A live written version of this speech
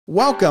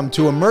Welcome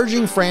to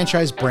Emerging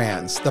Franchise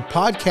Brands, the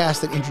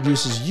podcast that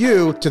introduces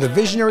you to the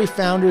visionary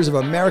founders of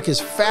America's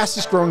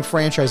fastest growing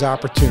franchise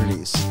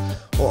opportunities.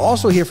 We'll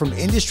also hear from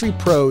industry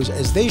pros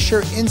as they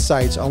share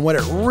insights on what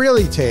it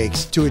really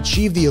takes to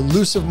achieve the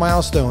elusive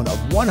milestone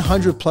of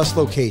 100 plus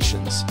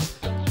locations.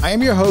 I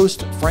am your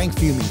host, Frank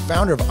Feely,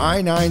 founder of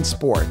I9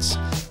 Sports,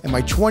 and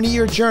my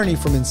 20-year journey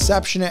from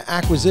inception to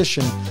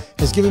acquisition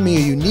has given me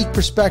a unique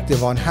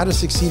perspective on how to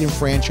succeed in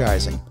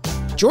franchising.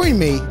 Join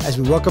me as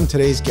we welcome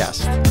today's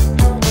guest.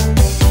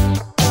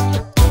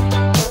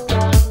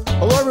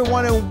 Hello,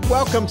 everyone, and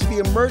welcome to the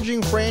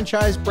Emerging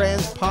Franchise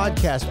Brands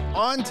podcast.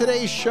 On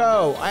today's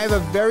show, I have a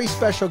very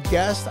special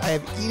guest. I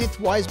have Edith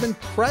Wiseman,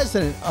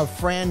 president of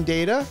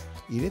FRANData.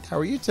 Edith, how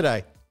are you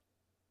today?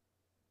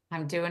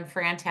 I'm doing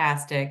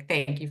fantastic.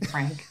 Thank you,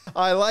 Frank.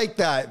 I like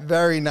that.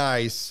 Very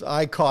nice.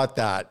 I caught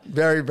that.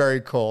 Very,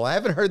 very cool. I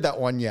haven't heard that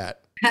one yet.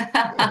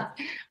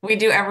 We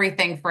do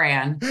everything,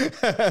 Fran.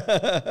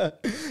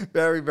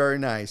 Very, very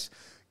nice.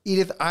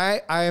 Edith,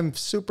 I am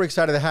super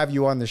excited to have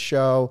you on the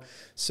show.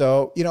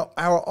 So,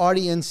 our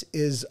audience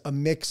is a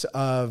mix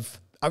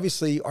of,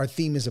 obviously, our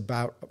theme is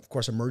about, of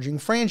course, emerging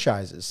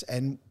franchises.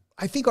 And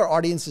I think our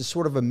audience is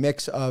sort of a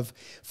mix of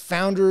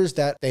founders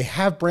that they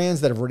have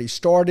brands that have already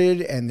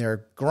started and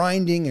they're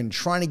grinding and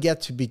trying to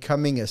get to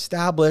becoming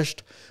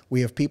established.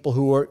 We have people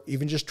who are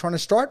even just trying to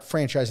start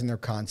franchising their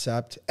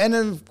concept. And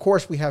then, of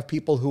course, we have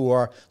people who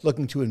are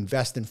looking to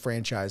invest in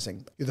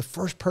franchising. You're the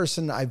first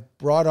person I've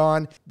brought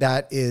on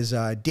that is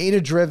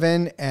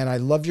data-driven, and I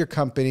love your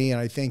company,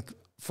 and I think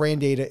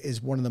FRANData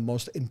is one of the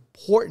most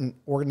important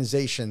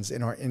organizations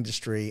in our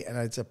industry, and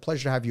it's a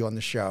pleasure to have you on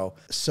the show.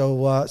 So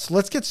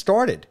let's get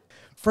started.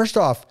 First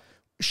off,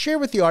 share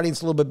with the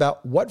audience a little bit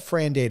about what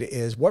FRANData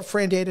is, what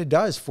FRANData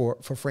does for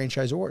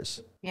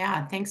franchisors.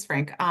 Yeah, thanks,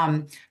 Frank.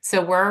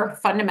 So we're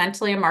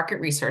fundamentally a market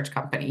research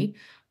company,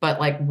 but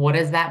what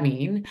does that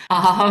mean?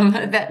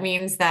 That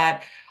means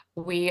that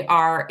we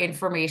are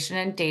information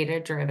and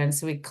data driven.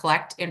 So we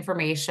collect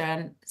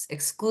information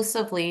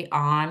exclusively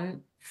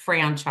on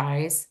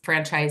franchises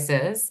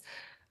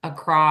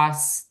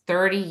across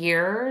 30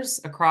 years,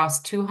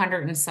 across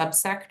 200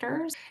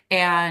 subsectors.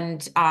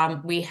 And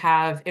we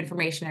have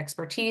information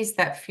expertise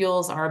that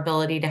fuels our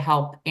ability to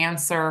help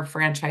answer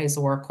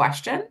franchisor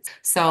questions.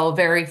 So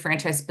very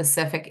franchise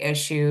specific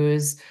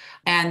issues.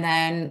 And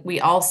then we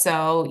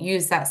also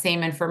use that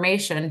same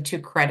information to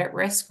credit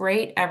risk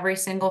rate every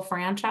single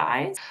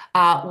franchise,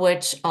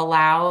 which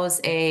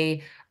allows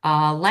a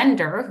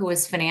lender who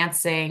is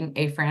financing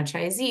a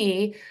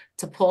franchisee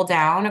to pull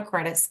down a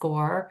credit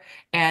score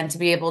and to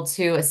be able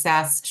to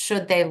assess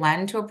should they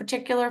lend to a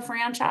particular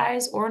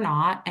franchise or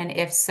not, and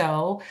if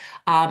so,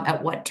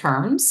 at what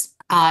terms.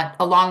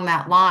 Along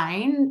that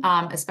line,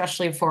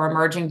 especially for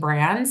emerging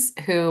brands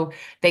who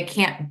they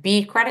can't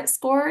be credit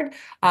scored,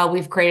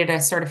 we've created a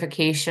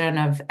certification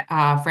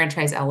of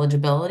franchise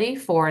eligibility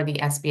for the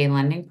SBA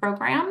lending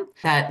program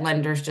that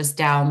lenders just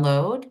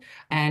download,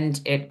 and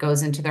it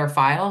goes into their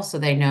file so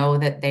they know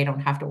that they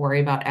don't have to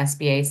worry about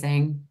SBA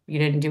saying you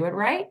didn't do it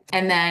right.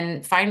 And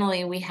then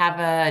finally, we have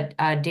a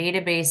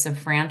database of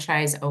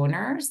franchise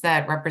owners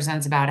that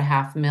represents about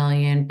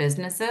 500,000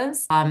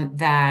 businesses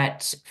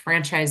that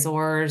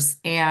franchisors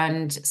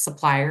and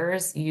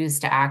suppliers use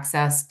to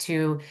access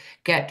to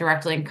get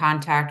directly in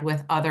contact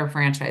with other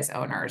franchise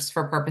owners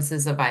for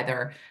purposes of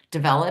either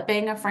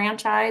developing a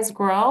franchise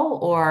grow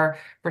or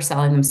for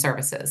selling them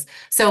services.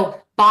 So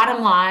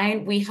bottom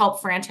line, we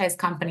help franchise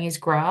companies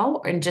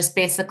grow, and just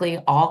basically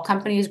all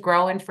companies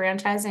grow in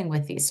franchising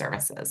with these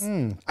services.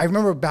 I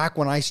remember back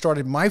when I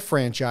started my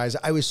franchise,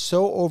 I was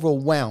so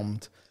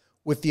overwhelmed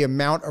with the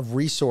amount of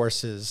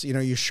resources.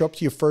 You show up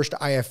to your first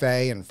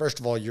IFA, and first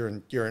of all, you're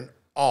in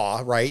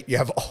awe, right? You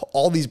have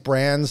all these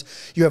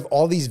brands, you have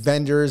all these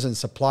vendors and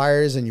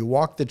suppliers, and you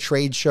walk the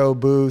trade show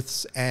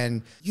booths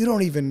and you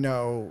don't even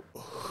know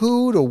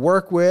who to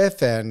work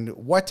with and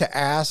what to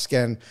ask.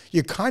 And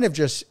you kind of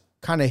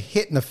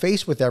hit in the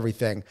face with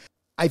everything.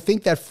 I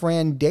think that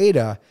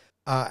FRANData,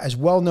 as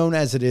well known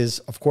as it is,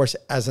 of course,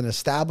 as an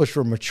established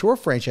or mature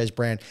franchise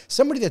brand,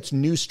 somebody that's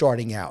new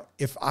starting out.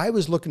 If I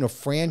was looking to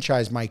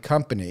franchise my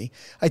company,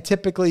 I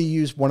typically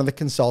use one of the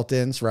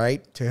consultants,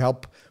 right, to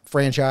help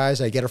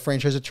franchise. I get a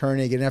franchise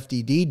attorney, I get an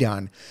FDD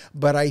done.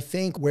 But I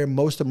think where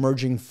most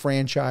emerging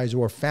franchise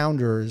or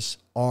founders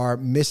are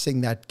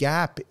missing that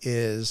gap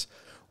is,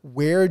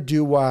 where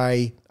do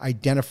I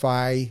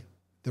identify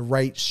the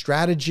right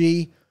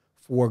strategy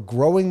for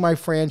growing my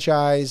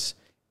franchise,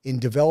 in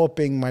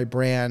developing my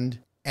brand?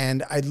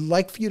 And I'd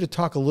like for you to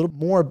talk a little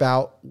more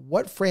about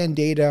what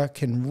FRANData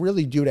can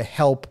really do to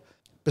help.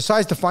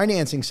 Besides the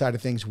financing side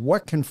of things,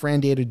 what can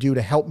FRANData do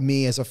to help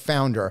me as a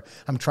founder?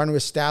 I'm trying to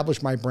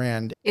establish my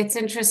brand. It's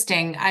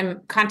interesting.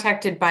 I'm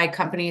contacted by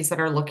companies that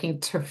are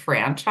looking to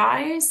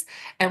franchise,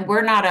 and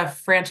we're not a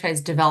franchise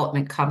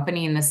development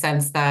company in the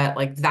sense that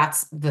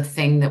that's the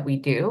thing that we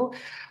do.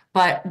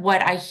 But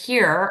what I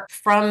hear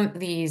from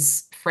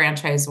these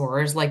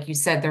franchisors, like you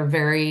said, they're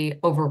very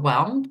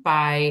overwhelmed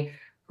by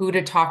who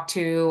to talk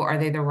to. Are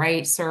they the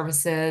right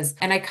services?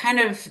 And I kind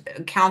of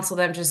counsel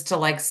them just to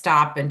like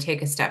stop and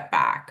take a step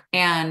back.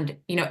 And,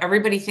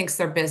 everybody thinks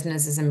their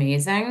business is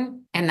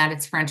amazing and that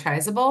it's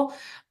franchisable.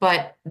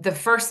 But the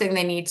first thing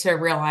they need to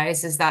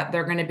realize is that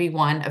they're going to be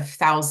one of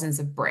thousands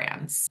of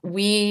brands.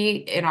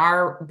 We, in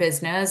our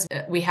business,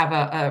 we have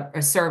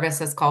a service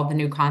that's called the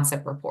New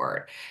Concept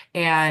Report.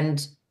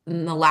 And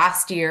in the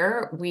last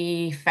year,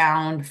 we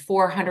found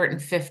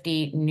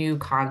 450 new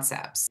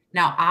concepts.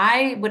 Now,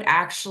 I would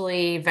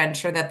actually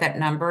venture that that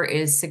number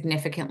is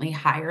significantly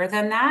higher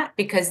than that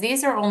because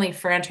these are only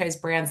franchise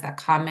brands that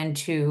come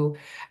into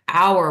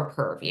our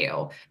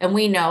purview. And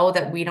we know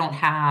that we don't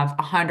have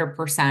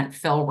 100%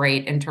 fill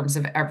rate in terms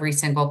of every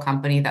single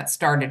company that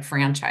started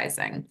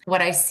franchising.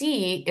 What I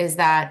see is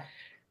that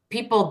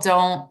people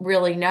don't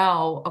really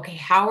know, okay,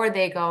 how are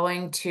they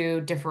going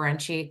to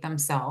differentiate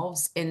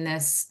themselves in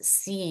this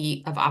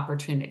sea of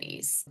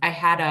opportunities? I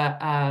had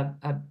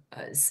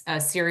a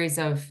series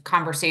of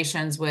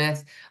conversations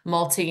with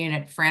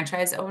multi-unit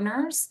franchise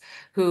owners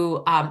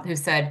who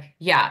said,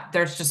 yeah,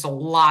 there's just a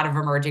lot of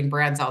emerging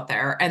brands out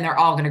there, and they're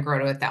all going to grow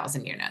to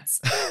 1,000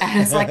 units.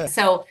 And it's like,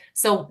 so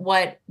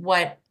what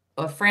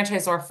a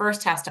franchisor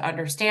first has to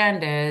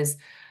understand is,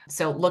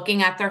 so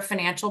looking at their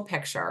financial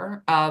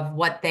picture of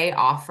what they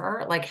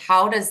offer, like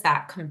how does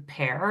that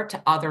compare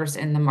to others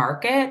in the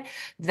market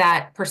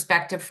that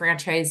prospective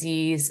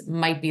franchisees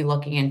might be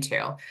looking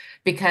into?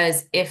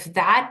 Because if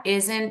that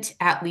isn't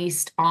at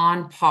least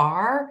on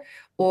par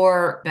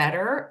or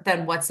better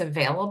than what's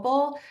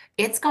available,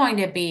 it's going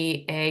to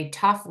be a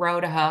tough row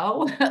to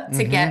hoe to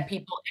Mm-hmm. get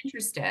people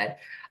interested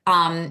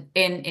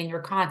in your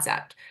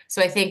concept.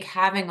 So I think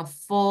having a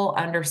full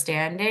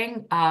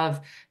understanding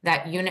of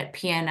that unit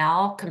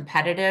P&L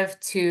competitive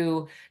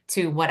to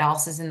what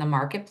else is in the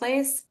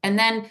marketplace. And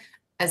then,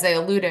 as I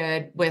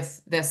alluded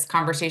with this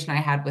conversation I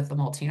had with the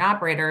multi-unit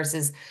operators,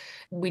 is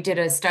we did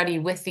a study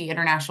with the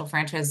International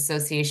Franchise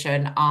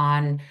Association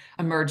on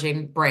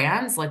emerging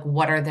brands, like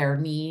what are their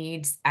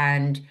needs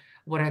and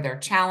what are their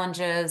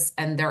challenges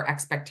and their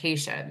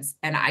expectations.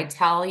 And I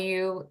tell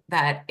you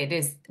that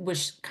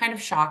was kind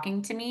of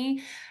shocking to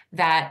me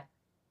that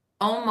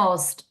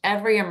almost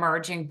every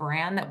emerging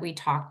brand that we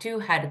talked to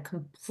had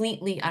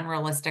completely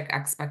unrealistic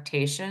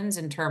expectations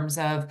in terms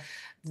of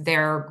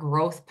their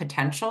growth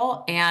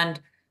potential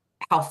and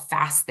how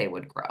fast they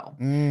would grow.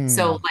 So,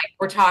 Mm. like,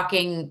 we're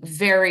talking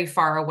very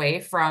far away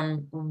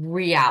from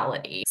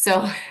reality.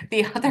 So,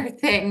 the other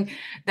thing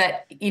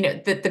that,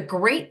 the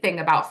great thing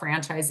about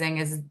franchising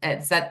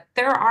is that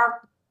there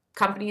are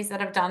companies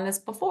that have done this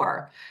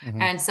before.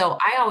 Mm-hmm. And so,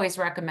 I always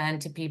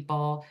recommend to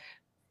people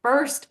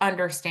first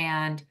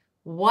understand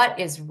what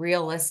is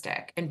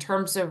realistic in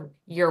terms of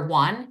year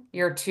one,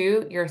 year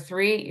two, year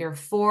three, year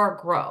four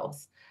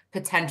growth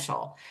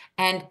potential.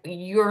 And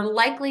you're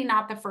likely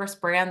not the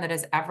first brand that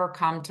has ever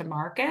come to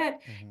market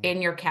Mm-hmm.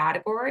 in your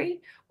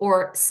category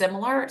or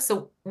similar.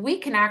 So we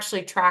can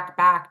actually track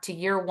back to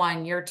year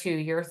one, year two,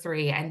 year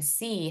three, and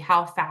see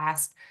how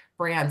fast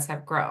brands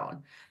have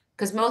grown.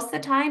 Because most of the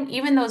time,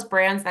 even those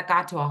brands that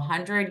got to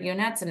 100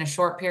 units in a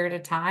short period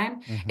of time,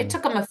 it Mm-hmm.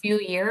 took them a few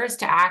years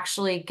to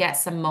actually get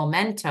some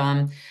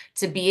momentum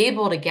to be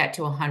able to get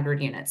to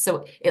 100 units.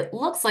 So it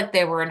looks like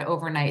they were an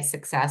overnight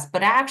success,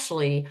 but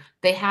actually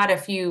they had a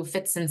few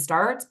fits and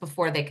starts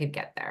before they could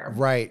get there.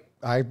 Right.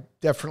 I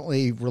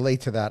definitely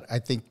relate to that. I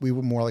think we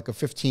were more like a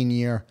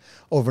 15-year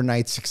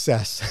overnight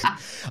success.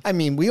 I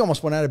mean, we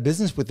almost went out of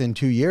business within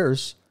 2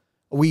 years.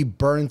 We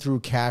burned through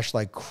cash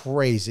like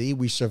crazy.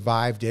 We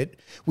survived it.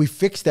 We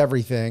fixed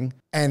everything.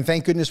 And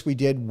thank goodness we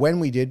did when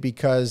we did,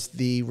 because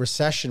the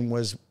recession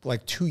was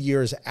like 2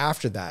 years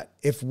after that.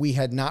 If we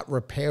had not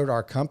repaired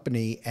our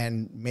company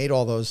and made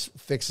all those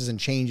fixes and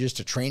changes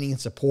to training and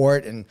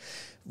support and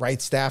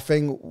right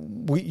staffing,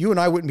 you and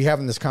I wouldn't be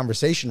having this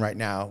conversation right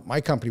now.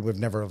 My company would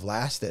never have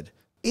lasted.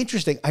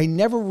 Interesting. I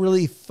never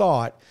really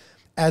thought,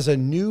 as a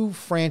new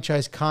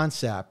franchise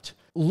concept,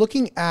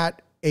 looking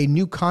at a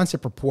new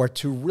concept report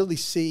to really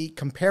see,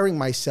 comparing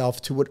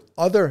myself to what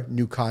other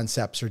new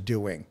concepts are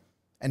doing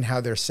and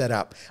how they're set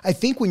up. I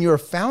think when you're a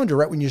founder,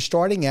 right, when you're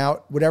starting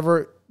out,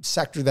 whatever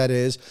sector that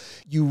is,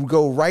 you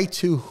go right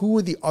to who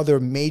are the other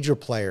major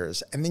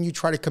players, and then you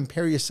try to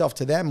compare yourself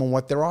to them and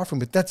what they're offering,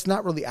 but that's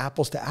not really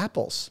apples to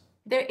apples.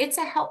 It's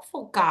a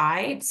helpful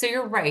guide. So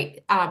you're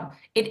right.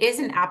 It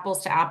isn't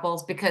apples to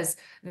apples because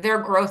their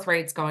growth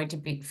rate's going to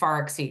be far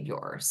exceed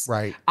yours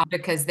Right.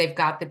 because they've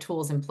got the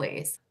tools in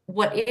place.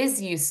 What is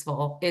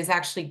useful is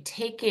actually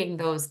taking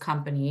those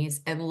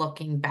companies and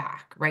looking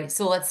back, right?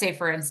 So let's say,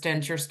 for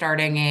instance, you're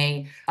starting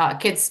a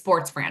kids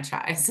sports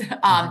franchise,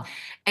 Mm-hmm.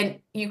 and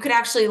you could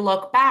actually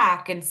look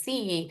back and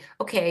see,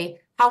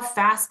 okay, how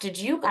fast did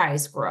you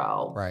guys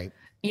grow? Right.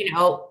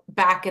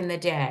 Back in the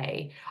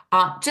day,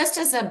 just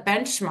as a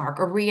benchmark,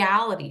 a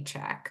reality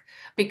check,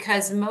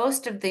 because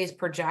most of these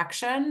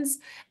projections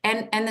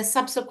and the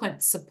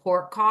subsequent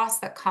support costs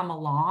that come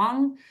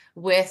along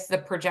with the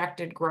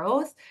projected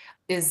growth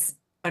is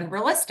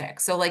unrealistic.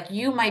 So like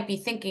you might be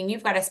thinking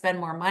you've got to spend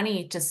more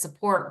money to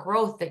support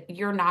growth that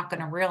you're not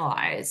going to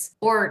realize.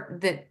 Or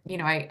that,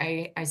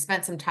 I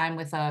spent some time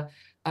with a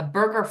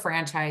burger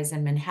franchise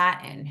in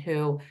Manhattan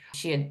who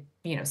she had,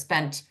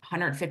 spent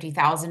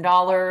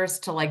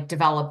 $150,000 to like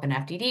develop an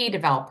FDD,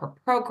 develop her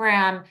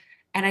program.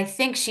 And I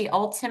think she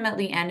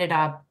ultimately ended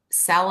up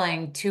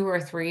selling 2 or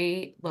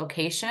 3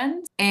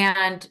 locations.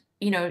 And,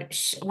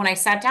 when I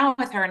sat down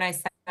with her and I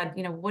said,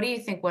 what do you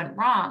think went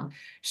wrong?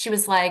 She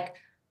was like,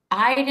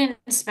 I didn't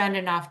spend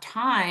enough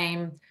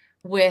time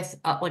with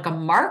like a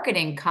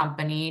marketing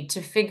company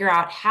to figure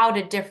out how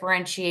to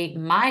differentiate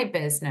my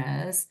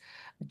business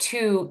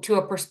to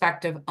a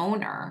prospective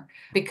owner,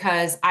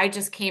 because I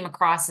just came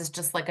across as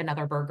just like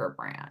another burger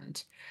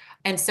brand.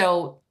 And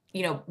so,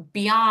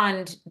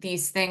 beyond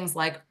these things,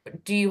 like,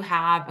 do you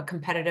have a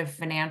competitive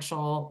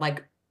financial,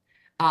 like,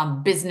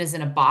 business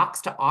in a box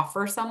to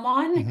offer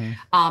someone,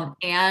 Mm-hmm.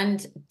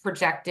 and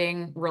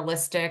projecting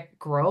realistic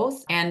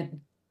growth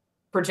and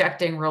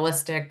projecting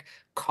realistic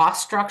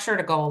cost structure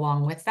to go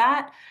along with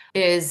that,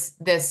 is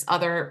this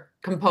other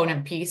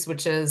component piece,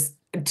 which is,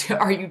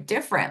 are you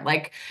different?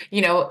 Like,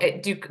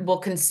 will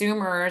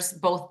consumers,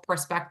 both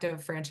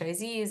prospective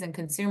franchisees and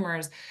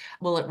consumers,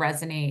 will it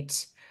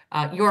resonate?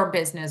 Your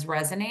business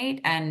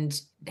resonate,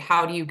 and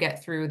how do you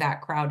get through the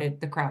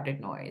crowded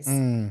noise?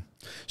 Mm.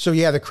 So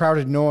yeah, the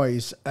crowded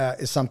noise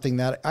is something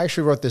that I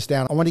actually wrote this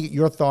down. I want to get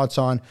your thoughts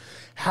on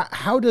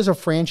how does a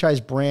franchise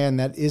brand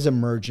that is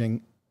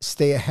emerging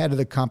stay ahead of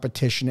the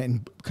competition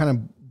and kind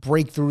of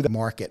break through the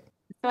market?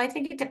 So I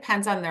think it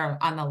depends on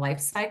on the life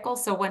cycle.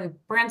 So when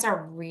brands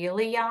are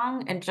really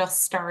young and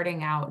just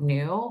starting out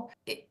new,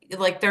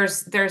 like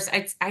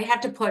I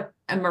have to put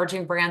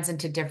emerging brands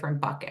into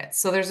different buckets.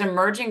 So there's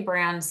emerging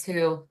brands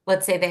who,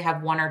 let's say they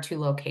have 1 or 2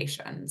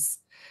 locations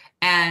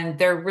and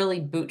they're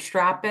really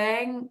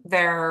bootstrapping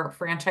their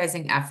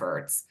franchising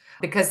efforts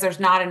because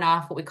there's not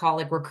enough what we call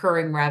like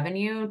recurring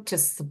revenue to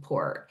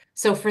support.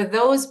 So for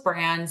those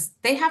brands,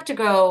 they have to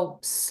go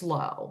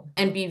slow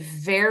and be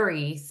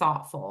very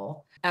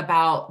thoughtful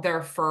about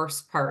their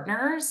first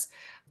partners.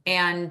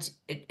 And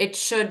it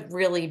should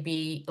really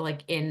be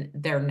like in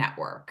their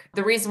network.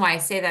 The reason why I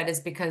say that is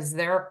because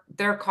their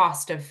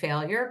cost of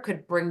failure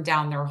could bring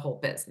down their whole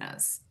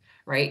business,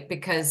 right?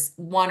 Because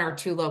 1 or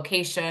 2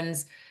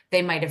 locations,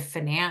 they might have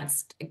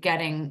financed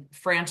getting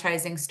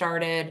franchising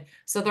started.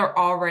 So they're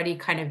already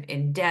kind of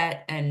in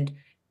debt and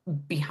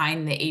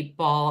behind the 8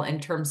 ball in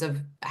terms of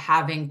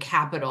having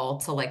capital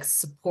to like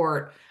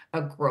support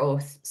a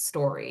growth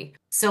story.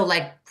 So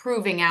like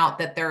proving out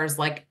that there's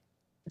like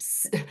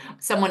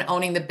someone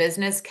owning the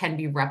business can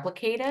be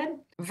replicated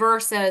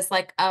versus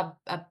like a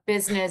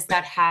business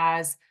that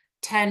has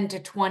 10 to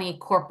 20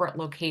 corporate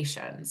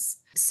locations.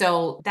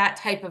 So that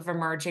type of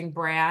emerging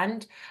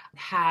brand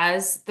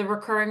has the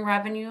recurring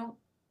revenue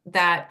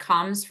that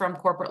comes from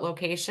corporate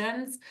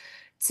locations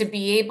to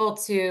be able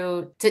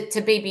to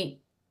maybe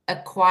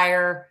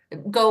acquire,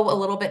 go a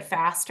little bit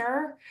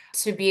faster,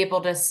 to be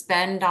able to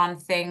spend on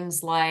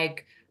things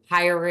like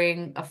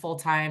hiring a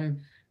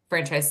full-time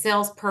franchise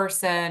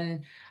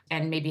salesperson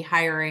and maybe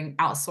hiring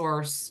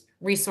outsource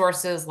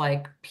resources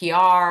like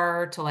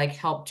PR to like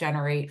help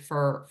generate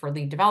for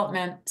lead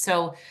development.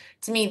 So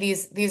to me,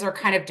 these are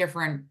kind of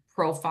different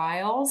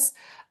profiles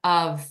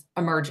of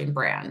emerging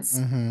brands.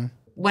 Mm-hmm.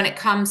 When it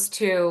comes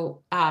to,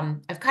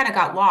 I've kind of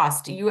got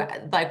lost. You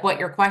like what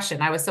your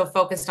question? I was so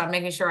focused on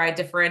making sure I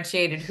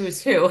differentiated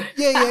who's who.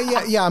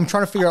 Yeah. I'm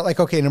trying to figure out like,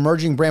 okay, an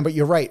emerging brand, but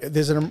you're right.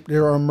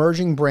 There are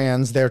emerging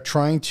brands. They're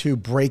trying to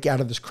break out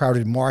of this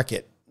crowded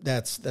market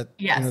Yes.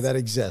 that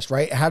exists,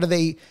 right? How do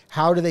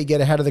they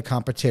get ahead of the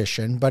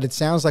competition? But it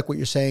sounds like what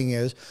you're saying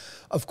is,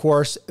 of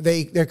course,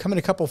 they're coming in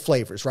a couple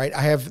flavors, right?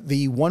 I have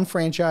the one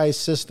franchise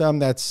system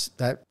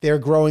that they're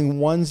growing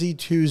onesie,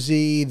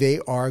 twosie, they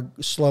are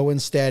slow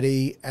and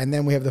steady. And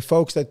then we have the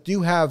folks that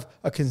do have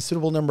a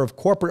considerable number of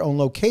corporate owned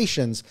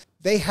locations.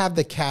 They have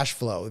the cash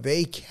flow.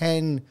 They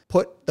can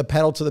put the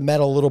pedal to the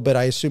metal a little bit.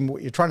 I assume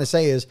what you're trying to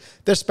say is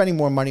they're spending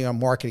more money on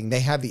marketing.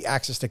 They have the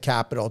access to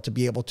capital to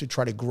be able to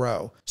try to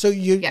grow. So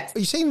Yes. are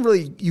you saying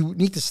really you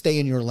need to stay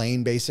in your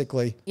lane,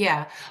 basically?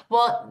 Yeah.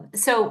 Well,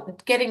 so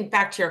getting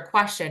back to your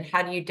question,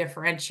 how do you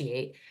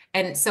differentiate?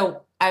 And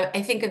so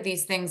I think of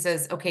these things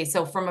as, okay,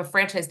 so from a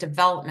franchise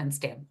development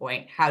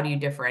standpoint, how do you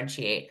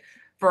differentiate?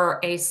 For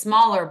a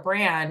smaller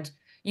brand,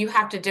 you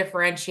have to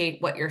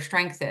differentiate what your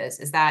strength is.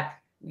 Is that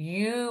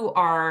you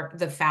are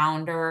the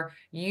founder,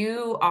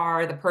 you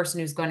are the person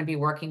who's going to be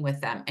working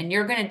with them, and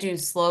you're going to do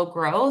slow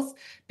growth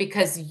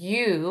because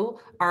you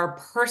are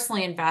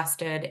personally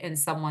invested in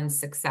someone's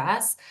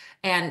success.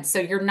 And so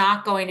you're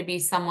not going to be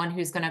someone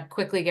who's going to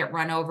quickly get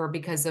run over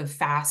because of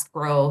fast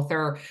growth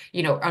or,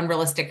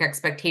 unrealistic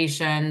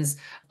expectations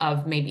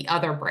of maybe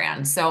other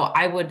brands. So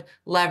I would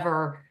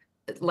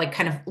like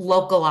kind of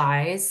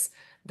localize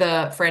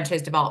the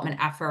franchise development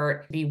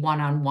effort, be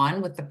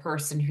one-on-one with the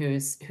person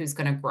who's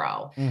going to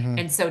grow. Mm-hmm.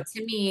 And so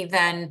to me,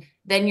 then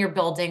you're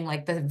building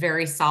like the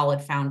very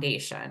solid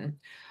foundation.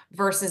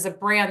 versus a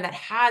brand that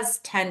has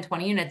 10,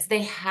 20 units.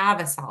 They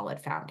have a solid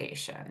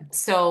foundation.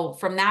 So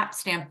from that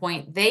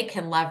standpoint, they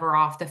can lever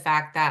off the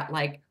fact that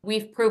like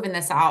we've proven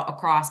this out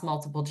across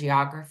multiple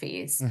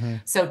geographies. Mm-hmm.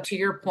 So to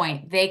your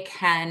point, they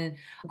can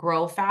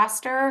grow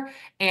faster,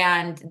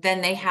 and then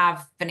they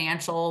have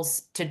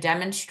financials to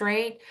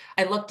demonstrate.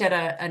 I looked at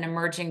an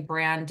emerging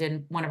brand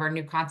in one of our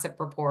new concept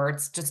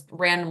reports, just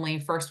randomly,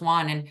 first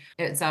one, and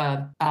it's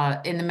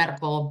in the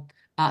medical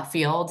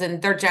field,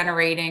 and they're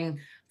generating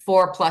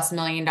 $4+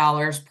 million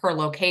per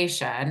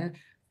location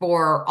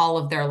for all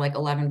of their like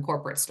 11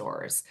 corporate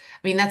stores.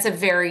 I mean, that's a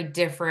very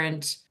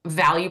different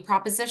value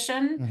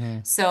proposition. Mm-hmm.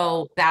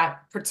 So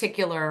that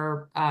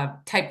particular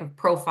type of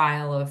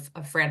profile of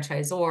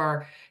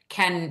franchisor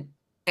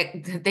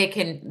they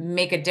can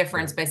make a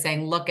difference by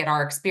saying, look at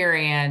our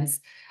experience,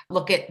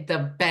 look at the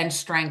bench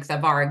strength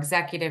of our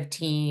executive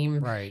team,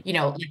 Right.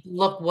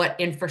 look what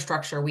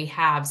infrastructure we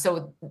have.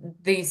 So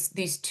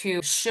these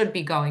two should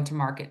be going to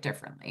market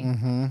differently.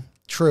 Mm-hmm.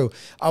 True.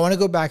 I want to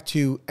go back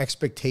to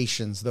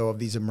expectations, though, of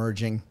these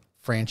emerging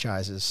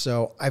franchises.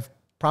 So I've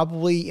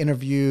probably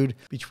interviewed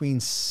between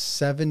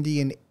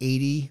 70 and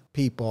 80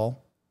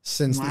 people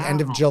since the end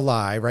of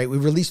July, right? We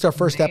released our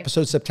first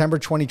episode September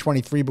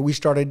 2023, but we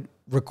started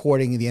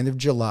recording at the end of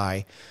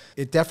July.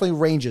 It definitely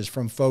ranges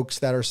from folks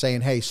that are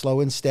saying, hey, slow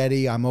and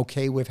steady. I'm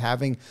okay with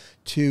having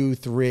 2,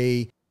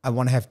 3. I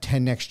want to have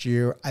 10 next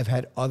year. I've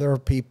had other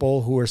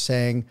people who are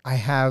saying, I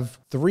have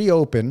 3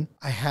 open.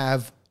 I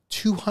have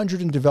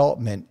 200 in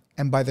development.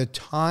 And by the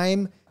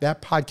time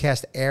that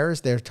podcast airs,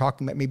 they're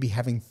talking about maybe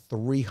having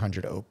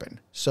 300 open.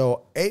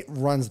 So it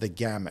runs the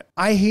gamut.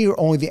 I hear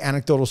only the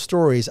anecdotal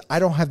stories. I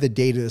don't have the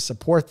data to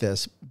support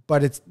this,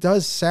 but it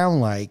does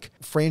sound like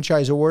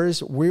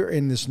franchisors, we're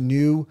in this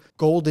new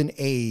golden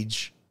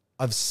age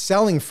of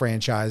selling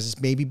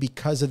franchises, maybe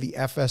because of the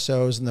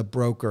FSOs and the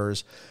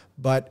brokers.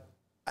 But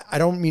I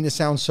don't mean to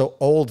sound so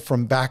old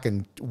from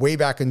way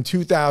back in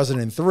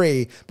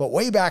 2003, but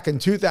way back in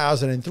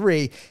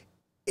 2003,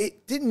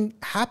 it didn't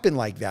happen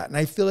like that. And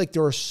I feel like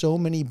there are so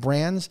many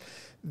brands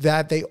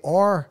that they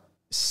are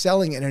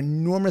selling an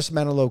enormous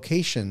amount of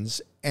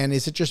locations. And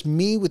is it just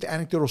me with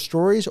anecdotal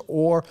stories,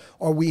 or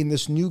are we in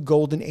this new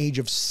golden age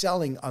of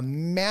selling a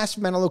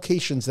massive amount of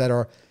locations that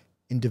are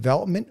in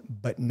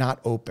development but not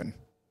open?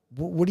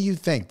 What do you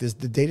think? Does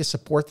the data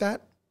support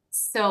that?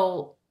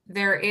 So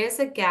there is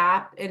a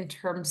gap in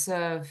terms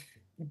of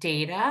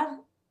data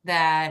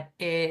that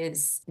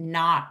is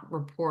not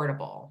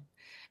reportable.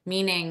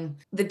 Meaning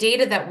the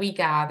data that we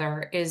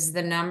gather is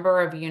the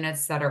number of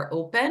units that are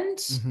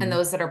opened and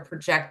those that are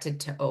projected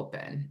to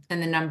open,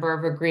 and the number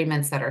of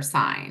agreements that are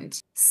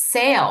signed.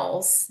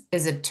 Sales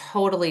is a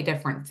totally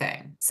different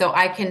thing. So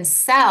I can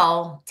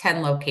sell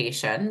 10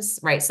 locations,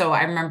 right? So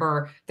I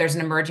remember there's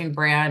an emerging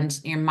brand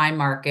in my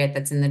market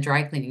that's in the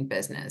dry cleaning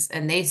business,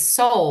 and they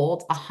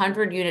sold a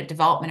 100-unit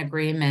development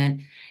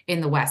agreement in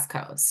the West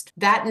Coast.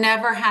 That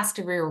never has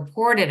to be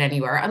reported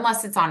anywhere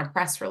unless it's on a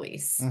press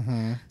release.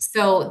 Mm-hmm.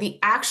 So the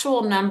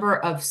actual number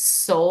of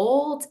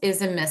sold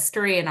is a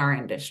mystery in our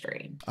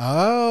industry.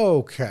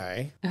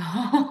 Okay.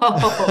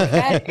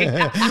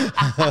 Okay.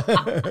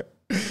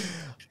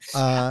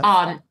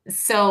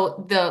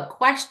 So the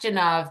question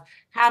of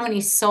how many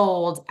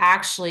sold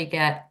actually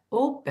get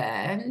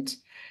opened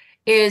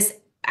is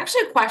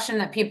actually a question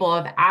that people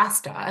have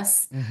asked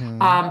us,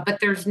 but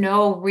there's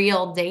no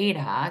real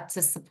data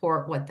to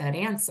support what that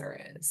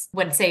answer is.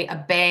 When, say, a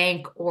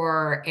bank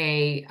or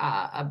a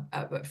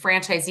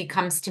franchisee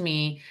comes to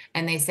me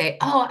and they say,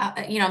 oh,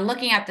 I'm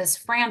looking at this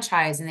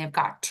franchise and they've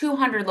got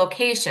 200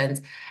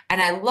 locations,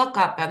 and I look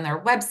up on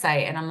their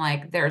website and I'm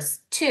like,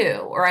 there's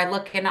 2, or I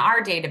look in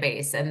our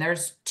database and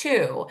there's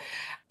 2.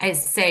 I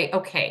say,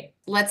 okay,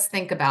 let's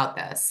think about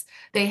this.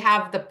 They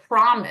have the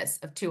promise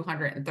of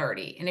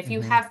 230. And if you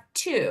have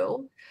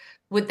 2,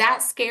 would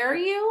that scare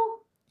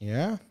you?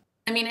 Yeah.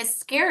 I mean, it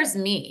scares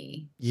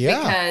me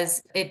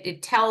because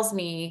it tells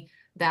me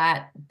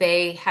that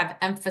they have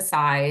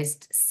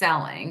emphasized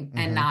selling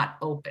and not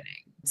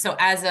opening. So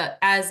as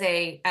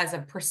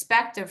a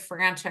prospective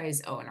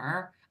franchise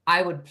owner,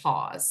 I would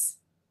pause.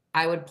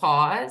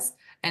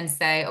 And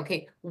say,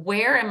 okay,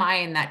 where am I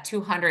in that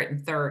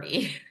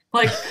 230?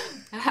 Like,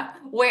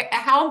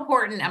 how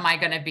important am I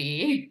going to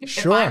be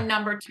if I'm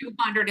number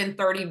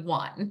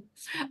 231?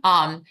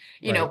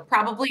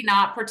 Probably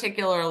not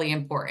particularly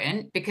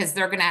important, because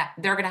they're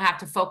gonna have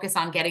to focus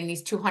on getting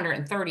these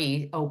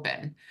 230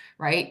 open,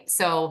 right?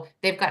 So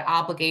they've got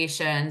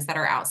obligations that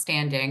are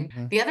outstanding.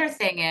 The other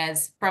thing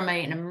is, from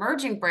an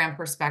emerging brand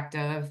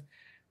perspective,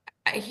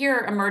 I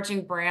hear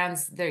emerging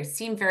brands, they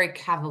seem very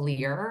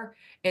cavalier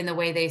in the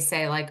way they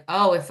say, like,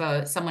 oh,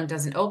 if someone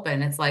doesn't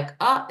open, it's like,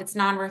 oh, it's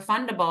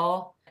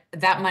non-refundable.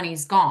 That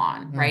money's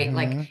gone, right?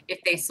 Like if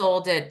they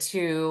sold it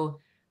to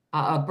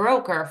a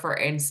broker, for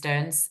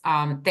instance,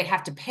 they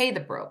have to pay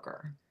the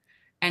broker.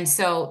 And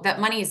so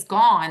that money is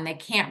gone. They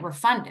can't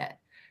refund it.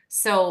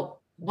 So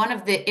one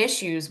of the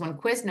issues when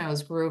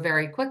Quiznos grew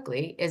very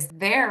quickly is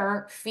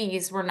their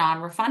fees were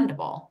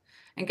non-refundable.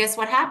 And guess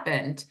what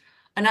happened?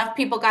 enough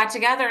people got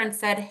together and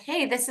said,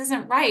 hey, this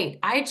isn't right.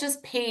 I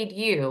just paid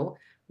you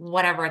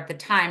whatever at the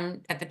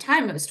time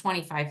it was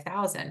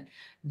 25,000.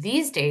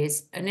 These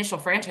days, initial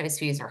franchise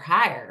fees are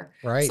higher.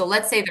 So Right.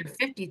 let's say they're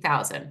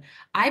 50,000.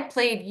 I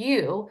paid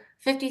you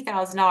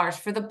 $50,000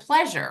 for the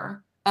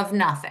pleasure of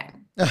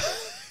nothing.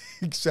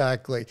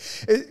 Exactly.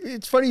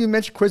 It's funny you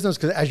mentioned Quiznos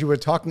because as you were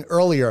talking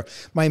earlier,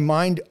 my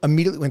mind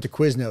immediately went to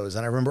Quiznos,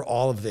 and I remember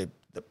all of the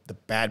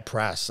bad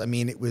press. I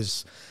mean, it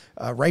was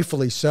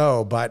rightfully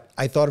so, but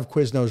I thought of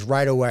Quiznos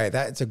right away.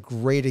 That's a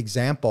great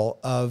example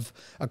of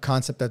a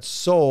concept that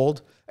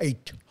sold a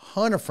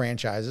ton of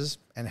franchises,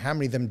 and how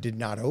many of them did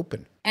not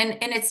open? And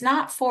it's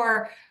not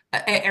for,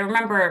 I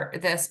remember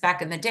this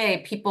back in the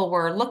day, people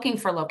were looking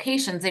for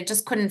locations. They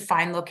just couldn't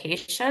find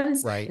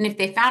locations. Right. And if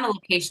they found a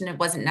location, it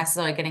wasn't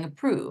necessarily getting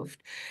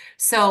approved.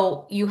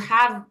 So you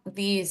have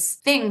these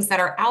things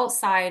that are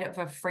outside of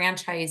a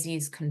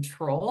franchisee's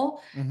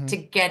control Mm-hmm. to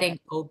getting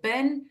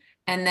open.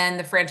 And then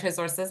the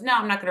franchisor says, no,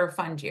 I'm not going to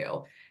refund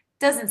you.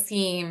 Doesn't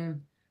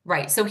seem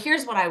right. So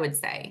here's what I would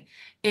say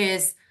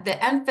is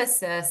the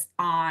emphasis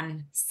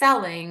on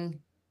selling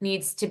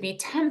needs to be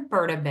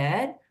tempered a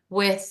bit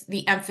with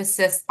the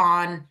emphasis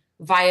on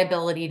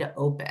viability to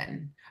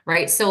open,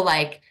 right? So,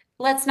 like,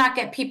 let's not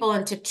get people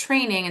into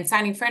training and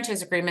signing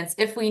franchise agreements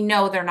if we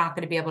know they're not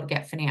going to be able to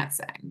get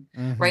financing,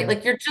 right? Mm-hmm.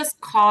 Like, you're just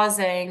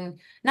causing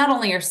not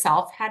only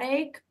yourself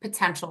headache,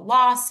 potential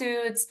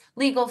lawsuits,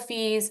 legal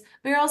fees,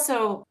 but you're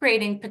also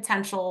creating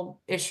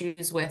potential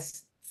issues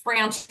with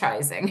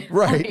franchising,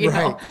 Right. Right.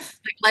 like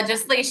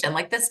legislation.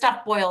 Like, this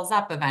stuff boils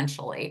up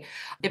eventually.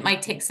 It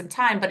might take some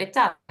time, but it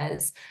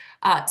does.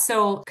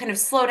 So kind of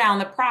slow down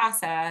the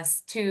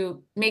process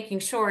to making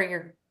sure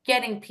you're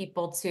getting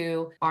people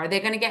to, are they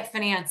going to get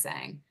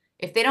financing?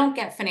 If they don't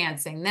get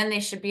financing, then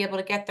they should be able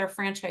to get their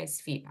franchise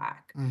fee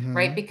back,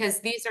 right? Mm-hmm. Because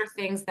these are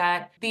things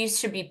that these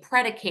should be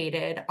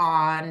predicated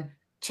on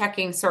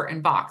checking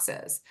certain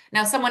boxes.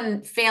 Now,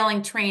 someone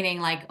failing training,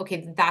 like,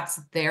 okay, that's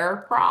their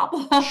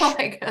problem.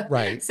 Like,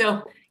 Right.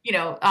 so,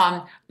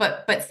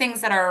 but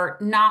things that are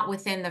not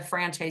within the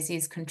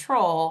franchisee's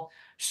control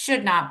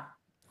should not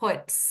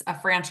puts a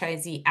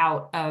franchisee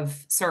out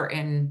of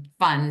certain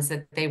funds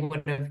that they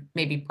would have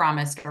maybe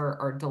promised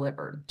or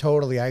delivered.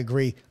 Totally, I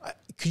agree.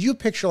 Could you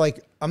picture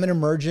like I'm an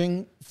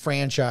emerging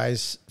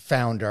franchise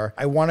founder.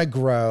 I want to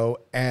grow,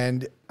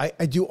 and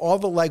I do all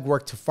the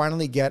legwork to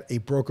finally get a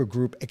broker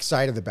group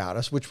excited about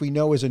us, which we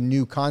know is a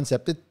new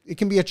concept. It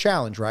can be a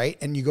challenge, right?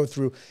 And you go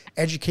through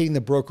educating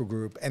the broker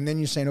group, and then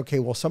you're saying, okay,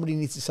 well, somebody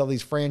needs to sell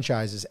these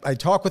franchises. I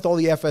talk with all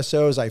the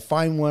FSOs, I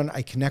find one,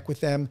 I connect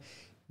with them.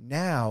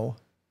 Now,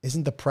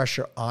 isn't the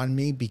pressure on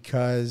me?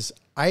 Because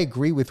I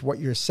agree with what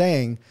you're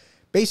saying.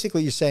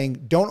 Basically, you're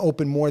saying, don't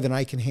open more than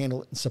I can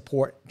handle and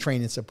support,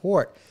 train and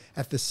support.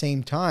 At the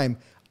same time,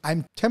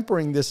 I'm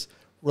tempering this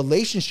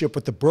relationship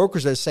with the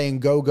brokers that are saying,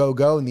 go, go,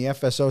 go, and the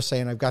FSO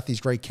saying, I've got these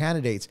great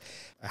candidates.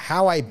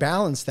 How I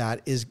balance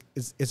that is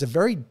a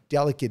very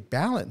delicate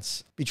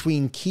balance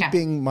between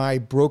keeping my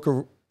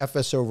broker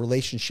FSO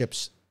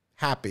relationships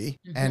happy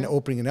and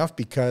opening enough,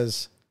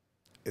 because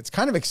it's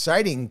kind of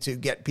exciting to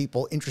get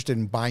people interested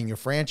in buying your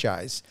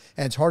franchise.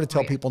 And it's hard to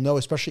tell people no,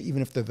 especially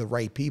even if they're the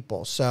right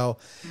people. So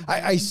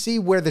I see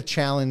where the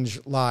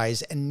challenge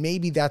lies. And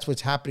maybe that's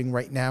what's happening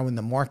right now in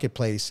the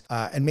marketplace.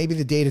 And maybe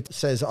the data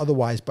says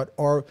otherwise, but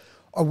are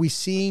we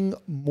seeing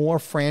more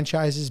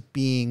franchises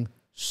being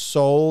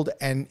sold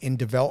and in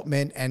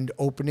development and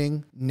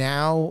opening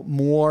now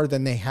more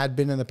than they had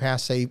been in the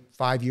past, say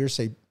 5 years,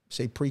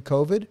 say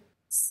pre-COVID?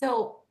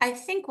 So I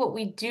think what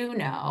we do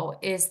know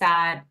is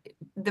that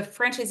the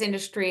franchise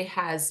industry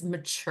has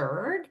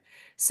matured.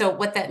 So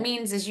what that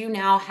means is you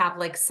now have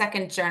like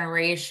second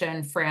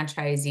generation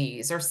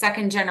franchisees or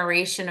second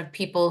generation of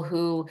people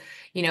who,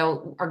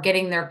 are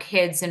getting their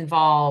kids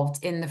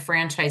involved in the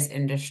franchise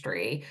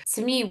industry.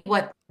 To me,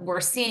 what we're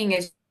seeing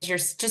is you're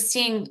just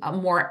seeing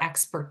more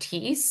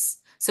expertise.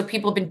 So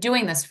people have been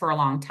doing this for a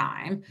long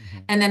time,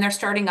 and then they're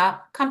starting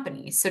up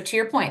companies. So to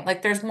your point,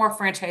 like, there's more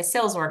franchise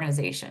sales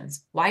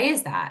organizations. Why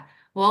is that?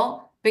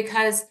 Well,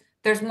 because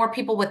there's more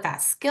people with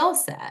that skill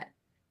set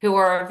who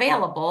are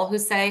available who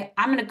say,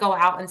 I'm going to go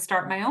out and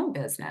start my own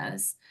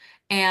business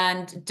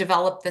and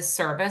develop this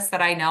service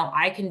that I know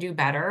I can do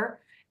better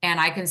and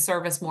I can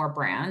service more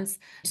brands.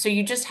 So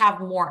you just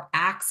have more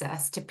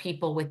access to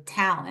people with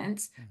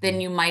talent than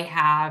you might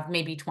have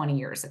maybe 20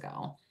 years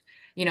ago.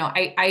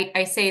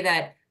 I say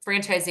that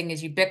franchising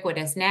is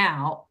ubiquitous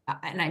now,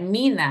 and I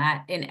mean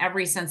that in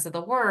every sense of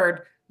the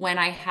word. When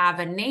I have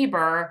a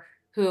neighbor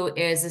who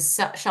is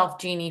a Shelf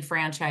Genie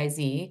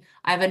franchisee,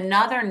 I have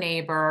another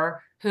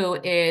neighbor who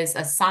is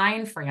a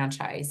Sign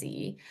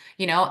franchisee,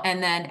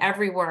 and then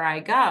everywhere I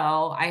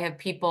go, I have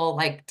people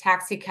like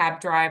taxi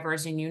cab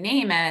drivers and you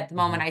name it. The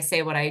moment I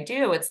say what I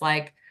do, it's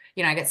like,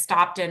 I get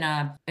stopped in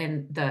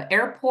the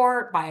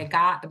airport by a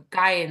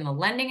guy in the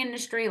lending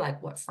industry,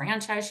 like, what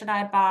franchise should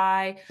I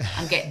buy?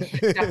 I'm getting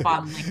hit up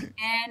on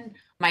LinkedIn.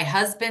 My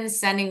husband's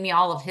sending me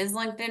all of his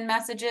LinkedIn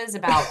messages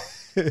about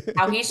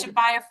how he should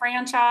buy a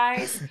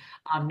franchise.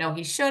 No,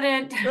 he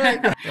shouldn't.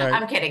 Right. Right.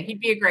 I'm kidding. He'd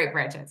be a great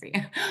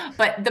franchisee.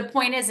 But the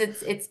point is,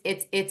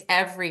 it's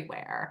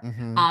everywhere.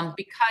 Mm-hmm.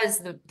 Because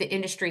the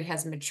industry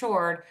has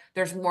matured,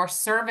 there's more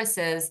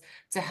services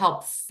to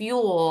help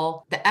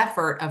fuel the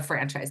effort of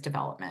franchise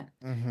development.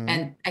 Mm-hmm.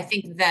 And I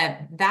think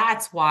that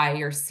that's why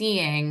you're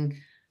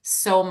seeing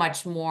so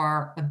much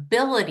more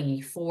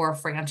ability for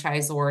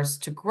franchisors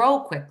to grow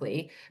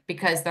quickly,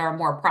 because there are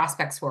more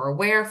prospects who are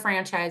aware of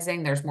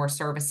franchising, there's more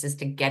services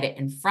to get it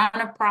in front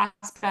of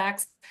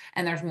prospects,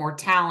 and there's more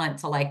talent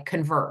to like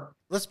convert.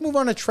 Let's move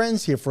on to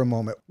trends here for a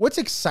moment. What's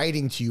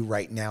exciting to you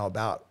right now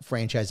about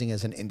franchising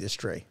as an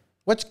industry?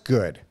 What's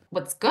good?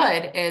 What's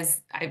good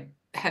is I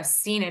have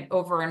seen it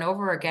over and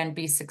over again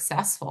be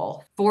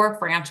successful for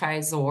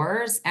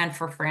franchisors and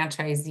for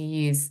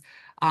franchisees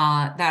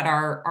that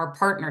are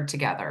partnered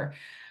together.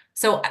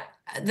 So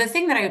the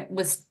thing that I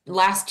was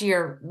last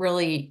year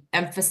really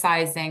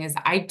emphasizing is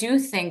I do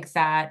think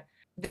that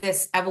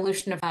this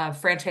evolution of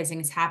franchising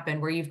has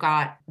happened, where you've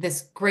got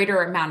this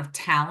greater amount of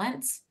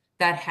talent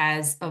that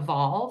has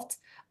evolved.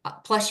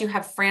 Plus, you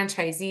have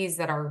franchisees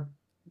that are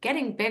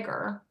getting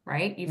bigger,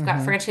 right? You've got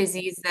Mm-hmm.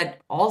 franchisees that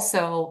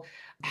also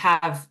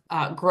have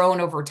grown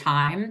over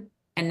time,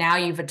 and now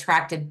you've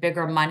attracted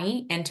bigger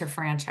money into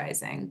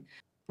franchising.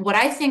 What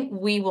I think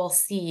we will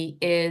see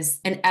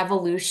is an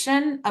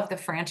evolution of the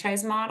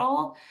franchise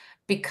model,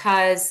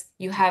 because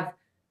you have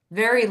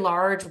very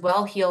large,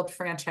 well-heeled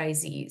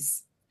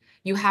franchisees.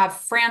 You have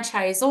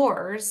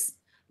franchisors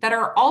that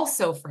are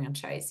also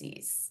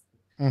franchisees.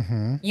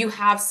 Mm-hmm. You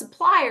have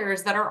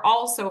suppliers that are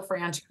also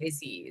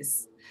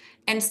franchisees.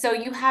 And so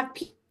you have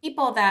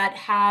people that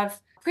have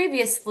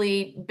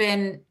previously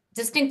been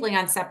distinctly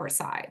on separate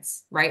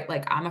sides, right?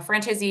 Like, I'm a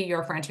franchisee,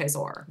 you're a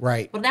franchisor.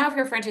 Right. But now if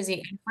you're a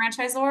franchisee and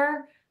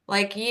franchisor,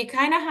 like, you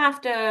kind of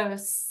have to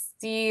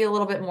see a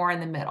little bit more in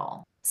the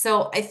middle.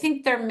 So I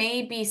think there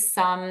may be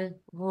some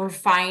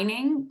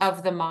refining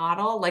of the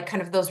model, like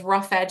kind of those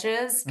rough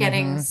edges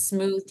getting Mm-hmm.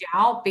 smoothed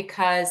out,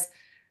 because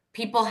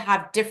people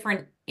have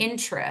different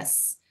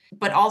interests,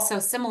 but also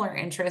similar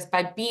interests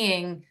by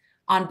being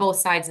on both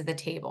sides of the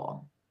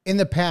table. In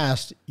the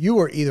past, you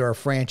were either a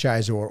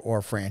franchisor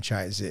or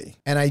franchisee.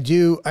 And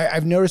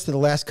I've noticed in the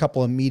last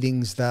couple of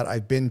meetings that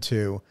I've been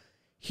to,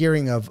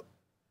 hearing of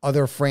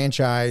other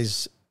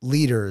franchise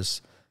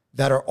leaders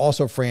that are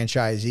also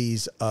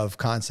franchisees of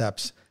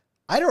concepts.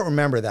 I don't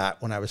remember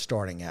that when I was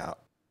starting out.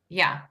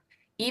 Yeah.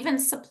 Even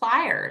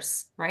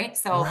suppliers, right?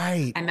 So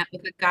Right. I met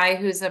with a guy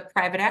who's a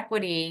private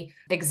equity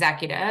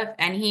executive,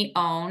 and he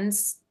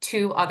owns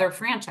two other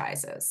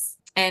franchises.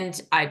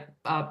 And a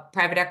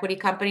private equity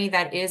company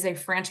that is a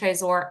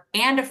franchisor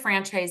and a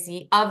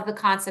franchisee of the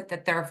concept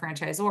that they're a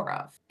franchisor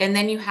of. And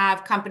then you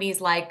have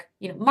companies like,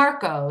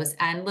 Marco's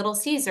and Little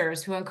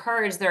Caesars, who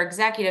encourage their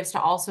executives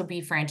to also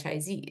be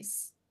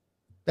franchisees.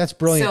 That's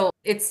brilliant. So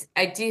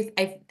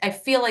I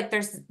feel like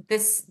there's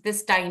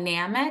this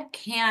dynamic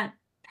can't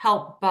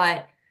help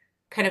but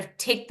kind of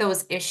take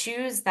those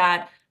issues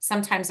that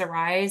sometimes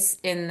arise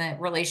in the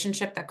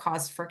relationship that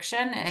cause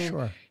friction,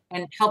 Sure.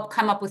 and help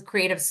come up with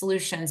creative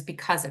solutions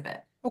because of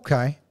it.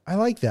 Okay. I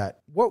like that.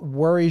 What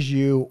worries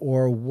you,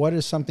 or what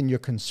is something you're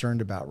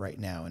concerned about right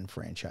now in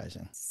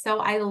franchising? So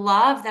I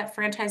love that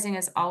franchising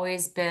has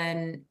always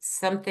been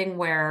something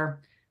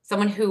where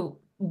someone who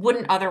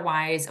wouldn't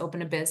otherwise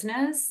open a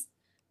business,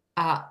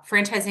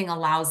 franchising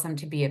allows them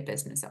to be a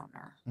business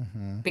owner,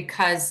 Mm-hmm.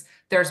 because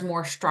there's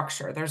more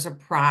structure, there's a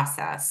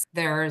process,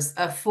 there's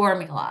a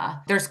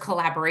formula, there's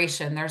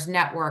collaboration, there's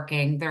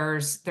networking,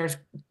 there's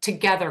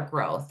together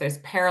growth, there's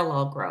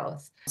parallel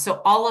growth.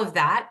 So all of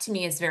that to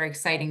me is very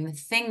exciting. The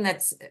thing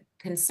that's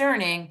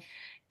concerning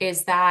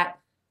is that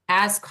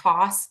as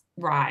costs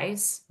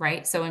rise,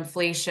 right? So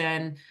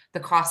inflation,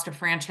 the cost of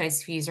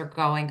franchise fees are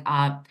going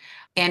up,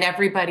 and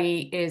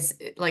everybody is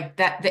like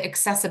that, the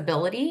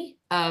accessibility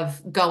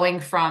of going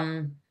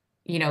from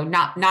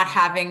not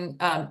having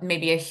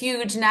maybe a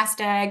huge nest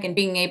egg, and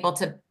being able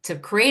to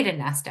create a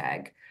nest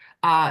egg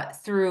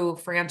through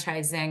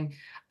franchising.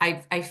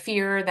 I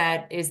fear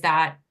that is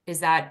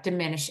that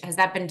diminished? Has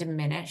that been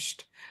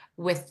diminished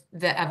with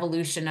the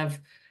evolution of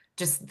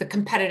just the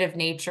competitive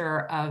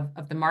nature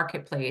of the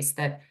marketplace,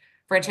 that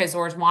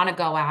franchisors want to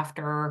go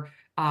after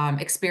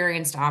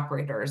experienced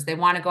operators. They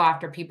want to go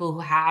after people who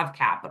have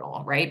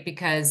capital, right?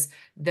 Because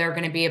they're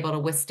going to be able to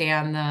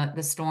withstand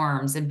the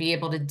storms and be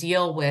able to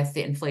deal with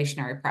the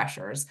inflationary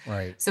pressures.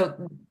 Right.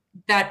 So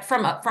that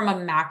from a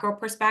macro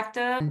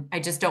perspective, I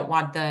just don't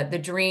want the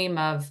dream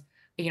of,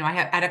 I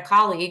had a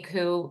colleague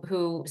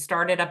who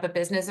started up a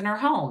business in her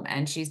home,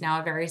 and she's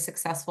now a very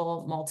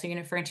successful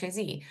multi-unit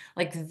franchisee.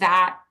 Like,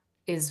 that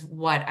is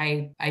what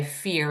I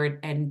feared,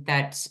 and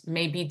that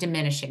may be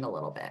diminishing a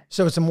little bit.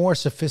 So it's a more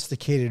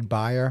sophisticated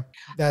buyer.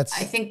 I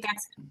That's think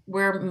that's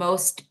where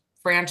most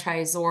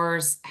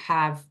franchisors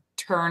have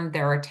turned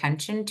their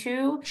attention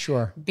to,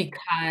 sure.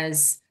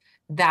 because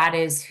that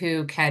is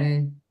who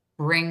can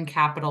bring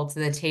capital to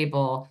the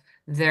table.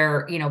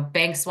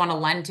 Banks want to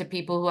lend to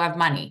people who have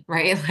money,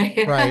 right?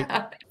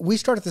 Right. we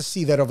started to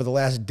see that over the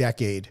last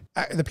decade.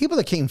 The people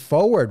that came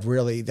forward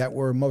really that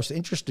were most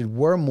interested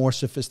were more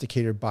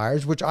sophisticated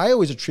buyers, which I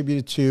always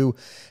attributed to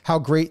how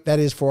great that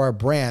is for our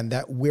brand,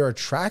 that we're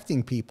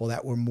attracting people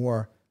that were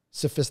more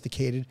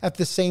sophisticated. At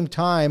the same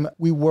time,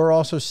 we were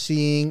also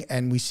seeing,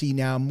 and we see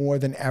now more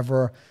than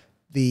ever,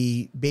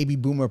 the baby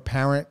boomer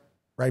parent,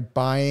 right,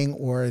 buying,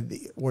 or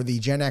the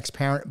Gen X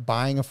parent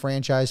buying a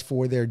franchise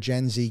for their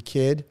Gen Z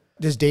kid.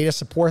 Does data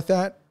support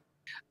that?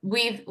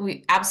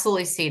 We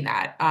absolutely see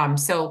that.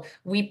 So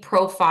we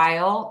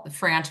profile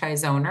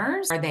franchise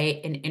owners. Are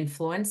they an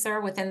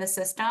influencer within the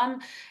system?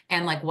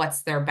 And like,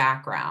 what's their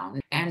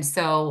background? And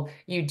so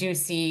you do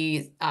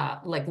see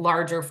like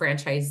larger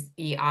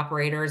franchisee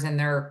operators and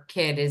their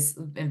kid is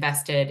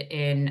invested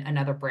in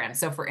another brand.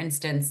 So for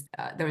instance,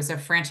 there was a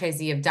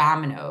franchisee of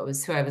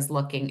Domino's who I was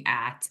looking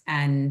at,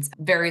 and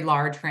very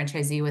large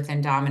franchisee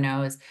within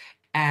Domino's,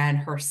 and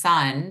her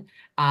son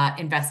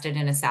invested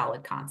in a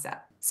salad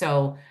concept.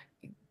 So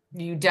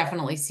you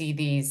definitely see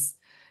these.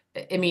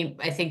 I mean,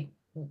 I think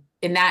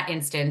in that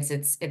instance,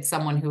 it's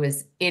someone who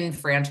is in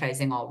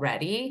franchising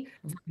already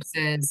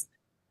versus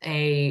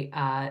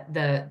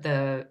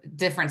the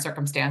different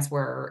circumstance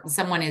where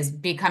someone is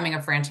becoming a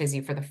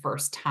franchisee for the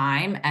first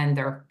time and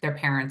their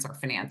parents are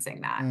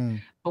financing that.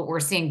 But we're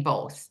seeing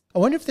both. I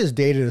wonder if there's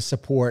data to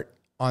support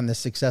on the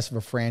success of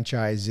a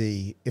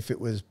franchisee if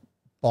it was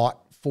bought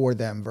for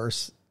them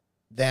versus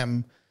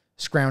them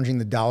scrounging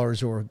the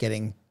dollars or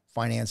getting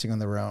financing on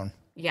their own.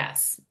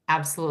 Yes,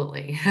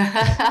 absolutely.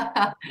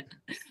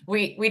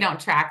 We don't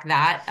track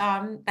that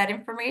that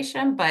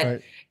information, but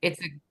Right. it's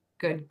a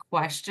good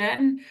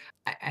question.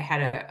 I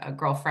had a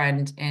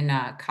girlfriend in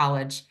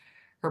college.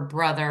 Her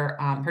brother,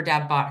 her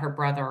dad bought her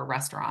brother a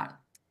restaurant,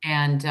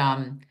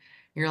 and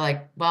you're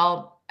like,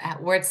 well,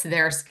 what's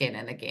their skin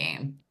in the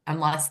game?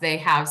 Unless they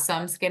have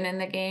some skin in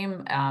the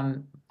game,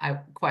 I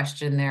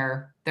question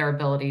their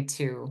ability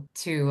to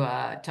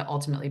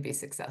ultimately be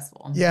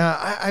successful.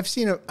 Yeah,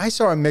 I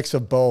saw a mix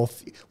of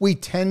both. We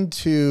tend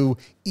to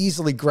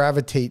easily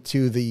gravitate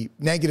to the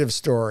negative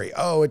story.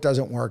 Oh, it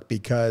doesn't work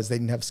because they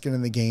didn't have skin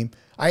in the game.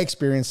 I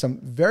experienced some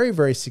very,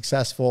 very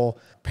successful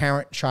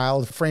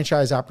parent-child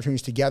franchise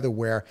opportunities together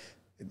where,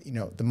 you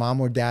know, the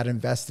mom or dad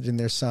invested in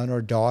their son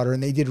or daughter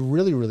and they did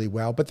really, really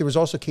well. But there was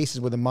also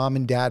cases where the mom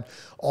and dad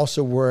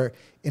also were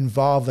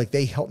involved, like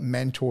they helped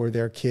mentor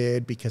their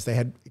kid because they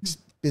had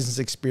business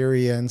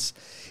experience.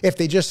 If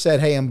they just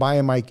said, hey,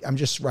 I'm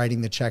just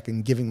writing the check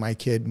and giving my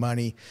kid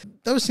money,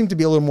 those seem to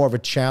be a little more of a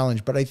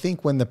challenge. But I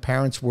think when the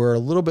parents were a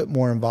little bit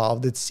more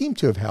involved, it seemed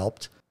to have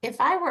helped. If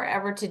I were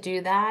ever to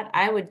do that,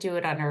 I would do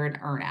it under an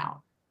earn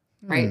out,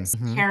 right?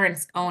 Mm-hmm.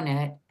 Parents own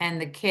it and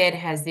the kid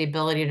has the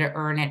ability to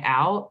earn it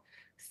out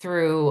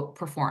through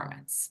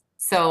performance.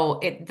 So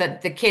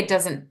the kid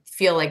doesn't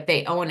feel like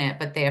they own it,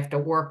 but they have to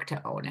work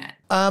to own it.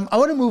 I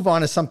want to move on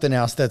to something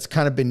else that's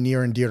kind of been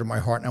near and dear to my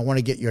heart, and I want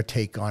to get your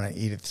take on it,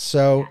 Edith.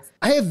 So Yes.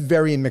 I have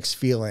very mixed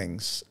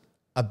feelings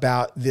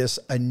about this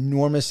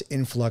enormous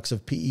influx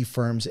of PE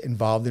firms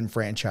involved in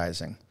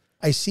franchising.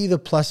 I see the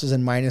pluses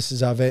and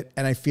minuses of it,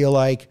 and I feel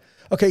like,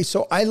 okay,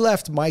 so I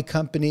left my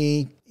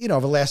company, you know,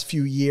 over the last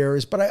few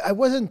years, but I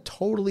wasn't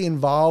totally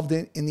involved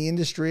in the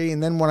industry.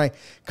 And then when I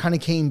kind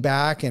of came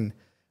back, and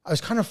I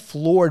was kind of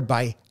floored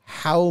by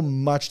how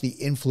much the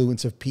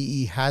influence of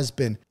PE has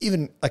been,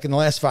 even like in the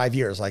last 5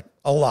 years, like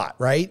a lot,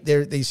 right?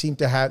 They seem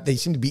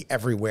to be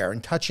everywhere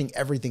and touching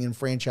everything in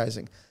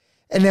franchising.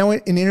 And now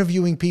in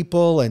interviewing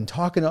people and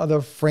talking to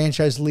other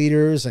franchise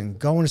leaders and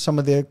going to some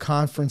of their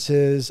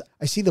conferences,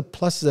 I see the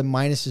pluses and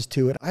minuses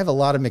to it. I have a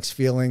lot of mixed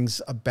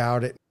feelings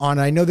about it.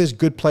 I know there's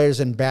good players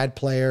and bad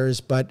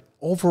players, but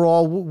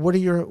overall, what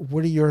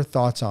are your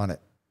thoughts on it?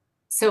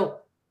 So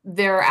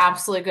there are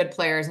absolutely good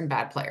players and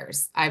bad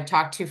players. I've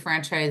talked to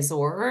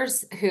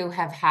franchisors who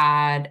have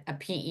had a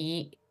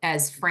PE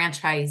as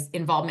franchise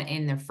involvement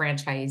in their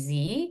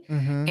franchisee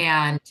Mm-hmm.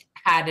 and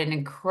had an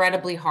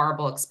incredibly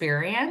horrible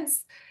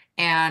experience.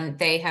 And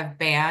they have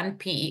banned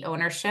PE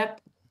ownership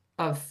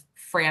of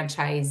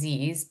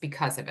franchisees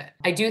because of it.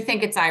 I do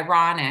think it's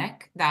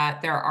ironic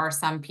that there are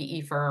some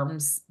PE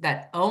firms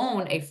that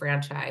own a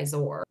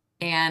franchisor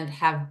and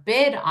have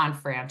bid on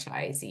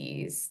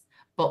franchisees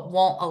but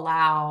won't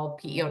allow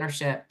PE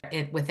ownership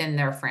within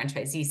their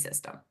franchisee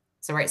system.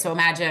 So, right. So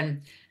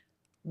imagine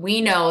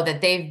we know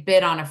that they've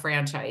bid on a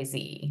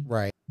franchisee.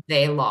 Right.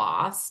 They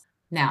lost.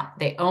 Now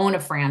they own a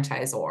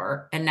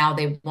franchisor, and now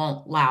they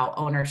won't allow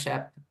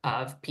ownership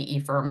of PE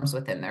firms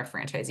within their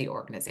franchisee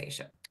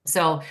organization.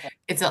 So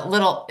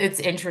it's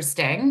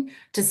interesting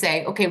to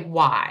say, okay,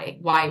 why?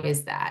 Why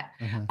is that?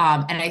 Mm-hmm.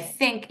 And I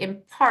think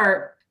in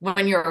part,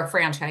 when you're a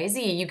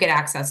franchisee, you get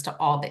access to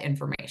all the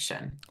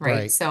information,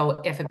 right?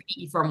 So if a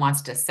PE firm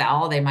wants to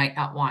sell, they might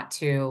not want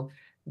to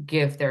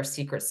give their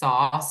secret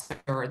sauce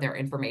or their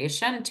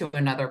information to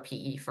another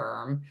PE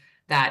firm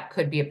that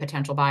could be a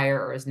potential buyer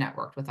or is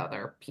networked with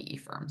other PE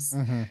firms.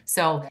 Mm-hmm.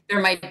 So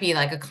there might be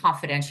like a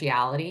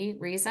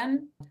confidentiality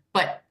reason,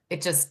 but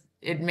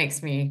it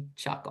makes me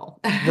chuckle.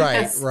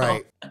 Right, So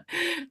right.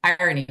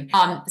 irony.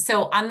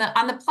 So on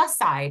the plus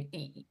side,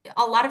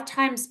 a lot of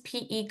times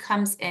PE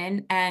comes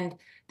in and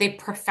they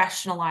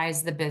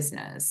professionalize the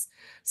business.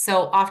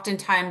 So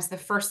oftentimes the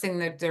first thing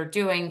that they're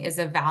doing is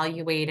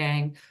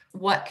evaluating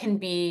what can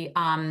be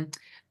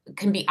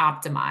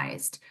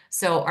optimized.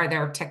 So are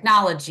there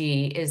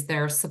technology? Is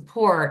there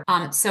support?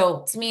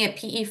 So to me, a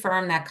PE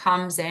firm that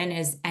comes in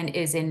is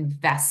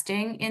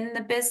investing in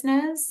the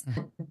business,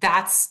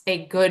 that's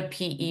a good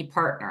PE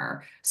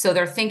partner. So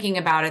they're thinking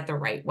about it the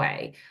right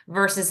way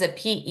versus a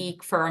PE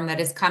firm that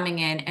is coming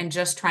in and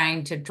just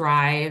trying to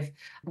drive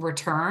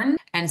return.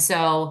 And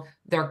so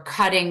they're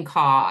cutting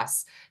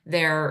costs.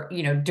 They're,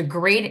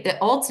 degrading.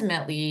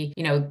 Ultimately,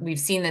 we've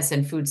seen this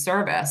in food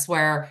service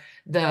where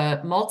the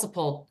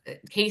multiple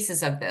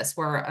cases of this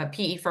where a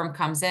PE firm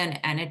comes in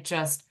and it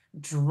just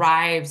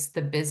drives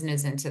the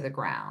business into the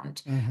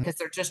ground Mhm. because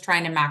they're just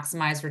trying to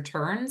maximize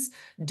returns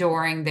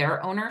during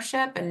their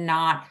ownership and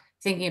not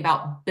thinking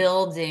about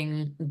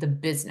building the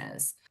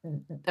business.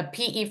 A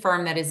PE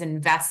firm that is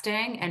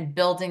investing and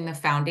building the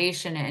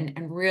foundation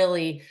and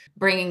really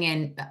bringing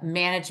in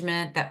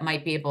management that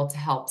might be able to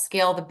help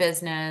scale the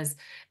business.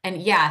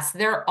 And yes,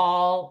 they're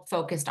all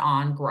focused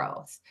on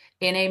growth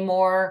in a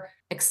more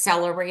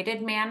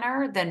accelerated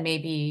manner than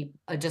maybe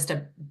just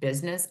a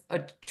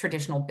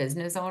traditional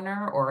business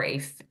owner or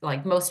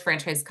like most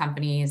franchise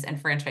companies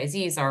and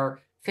franchisees are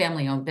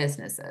family-owned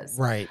businesses.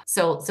 Right.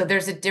 So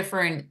there's a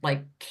different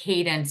like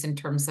cadence in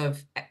terms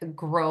of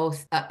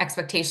growth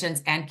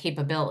expectations and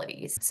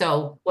capabilities.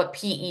 So what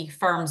PE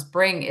firms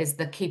bring is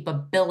the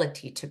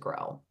capability to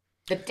grow.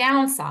 The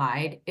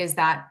downside is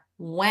that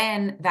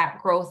when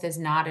that growth is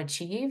not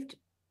achieved,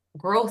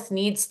 growth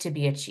needs to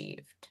be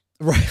achieved.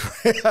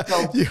 Right. Right.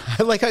 So,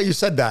 I like how you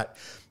said that.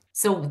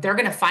 so they're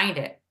going to find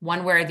it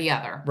one way or the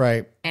other.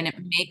 Right. And it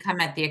may come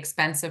at the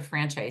expense of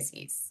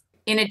franchisees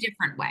in a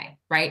different way,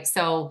 right?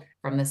 So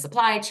from the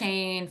supply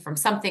chain, from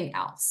something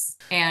else.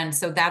 And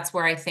so that's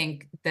where I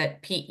think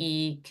that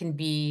PE can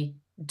be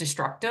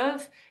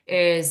destructive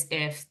is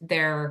if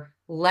they're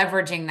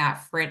leveraging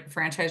that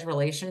franchise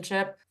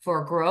relationship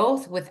for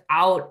growth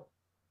without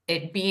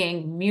it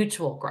being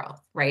mutual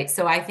growth, right?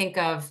 So I think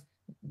of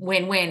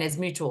win-win as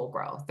mutual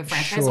growth. The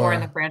franchisor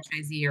and the Sure.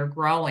 franchisee are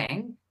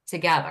growing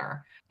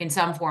together in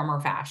some form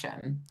or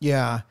fashion.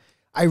 Yeah.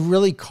 I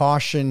really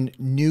caution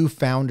new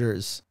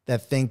founders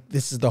that think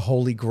this is the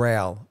holy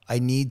grail. I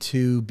need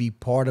to be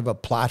part of a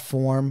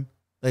platform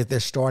like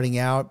they're starting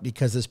out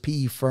because this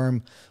PE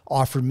firm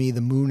offered me the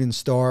moon and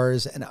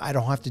stars and I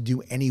don't have to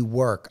do any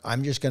work.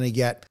 I'm just going to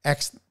get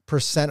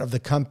X% of the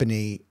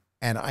company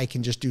and I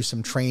can just do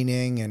some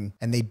training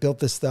and they built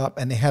this up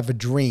and they have a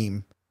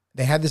dream.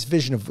 They had this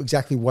vision of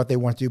exactly what they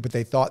want to do, but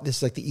they thought this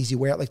is like the easy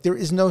way out. Like there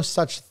is no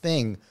such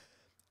thing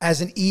as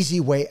an easy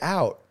way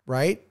out,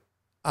 right?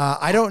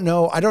 I don't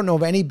know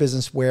of any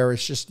business where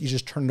it's just, you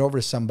just turn it over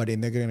to somebody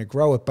and they're going to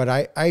grow it. But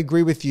I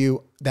agree with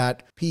you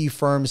that PE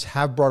firms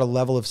have brought a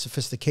level of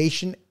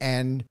sophistication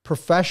and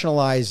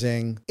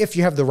professionalizing if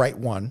you have the right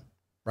one,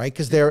 right?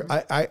 Because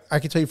I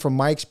can tell you from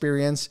my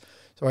experience,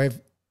 so I have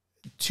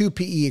 2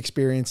 PE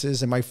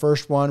experiences and my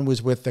first one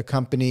was with a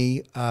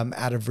company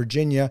out of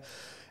Virginia.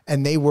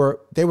 And they were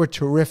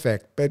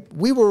terrific, but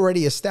we were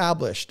already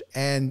established.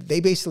 And they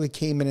basically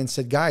came in and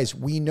said, guys,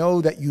 we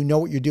know that you know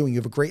what you're doing. You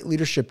have a great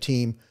leadership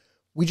team.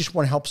 We just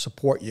want to help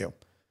support you.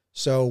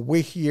 So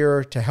we're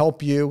here to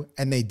help you.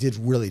 And they did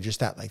really just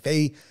that. Like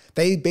they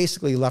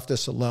basically left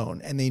us alone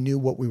and they knew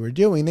what we were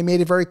doing. They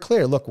made it very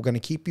clear. Look, we're going to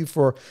keep you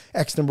for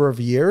X number of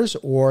years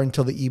or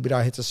until the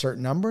EBITDA hits a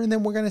certain number. And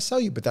then we're going to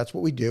sell you. But that's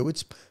what we do.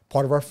 It's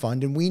part of our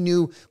fund. And we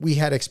knew we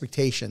had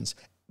expectations.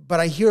 But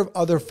I hear of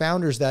other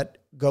founders that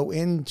go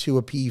into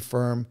a PE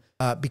firm,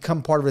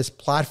 become part of this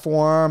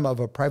platform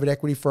of a private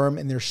equity firm,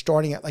 and they're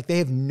starting out like they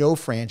have no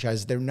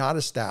franchise. They're not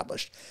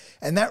established.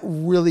 And that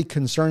really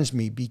concerns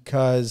me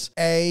because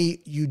A,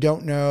 you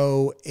don't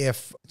know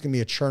if it's going to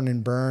be a churn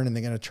and burn and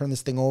they're going to turn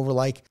this thing over.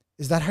 Like,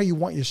 is that how you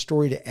want your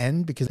story to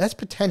end? Because that's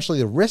potentially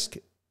the risk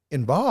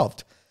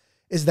involved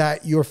is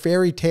that your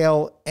fairy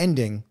tale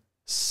ending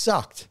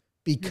sucked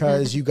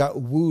because you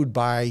got wooed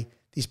by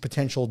these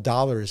potential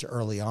dollars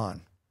early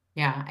on.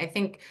 Yeah, I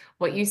think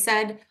what you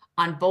said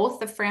on both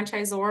the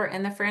franchisor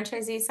and the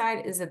franchisee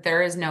side is that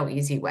there is no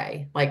easy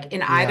way. Like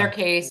in either Yeah.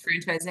 case,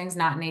 franchising is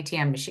not an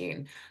ATM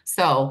machine.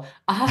 So,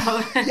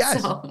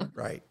 Yes. so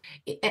Right.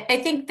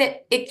 I think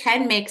that it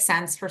can make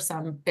sense for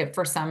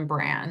some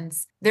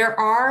brands. There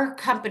are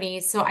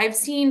companies. So I've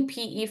seen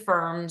PE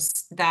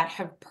firms that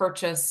have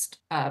purchased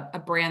a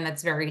brand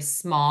that's very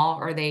small,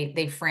 or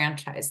they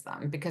franchise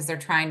them because they're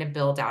trying to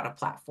build out a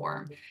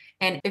platform.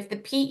 And if the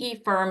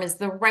PE firm is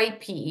the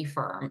right PE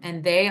firm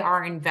and they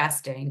are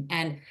investing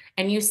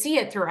and you see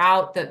it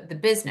throughout the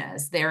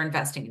business, they're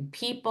investing in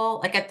people,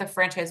 like at the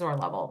franchisor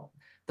level.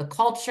 the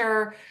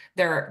culture,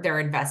 they're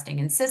investing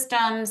in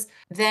systems,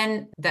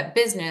 then that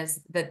business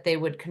that they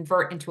would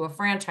convert into a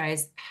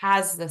franchise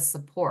has the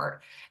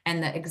support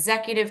and the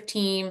executive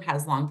team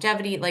has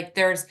longevity. Like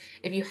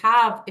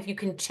if you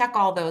can check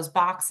all those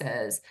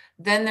boxes,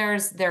 then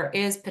there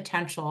is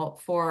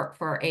potential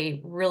for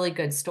a really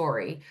good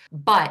story.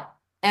 But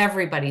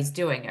everybody's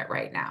doing it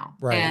right now.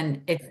 Right.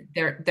 And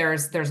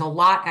there's a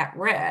lot at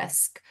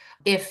risk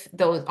if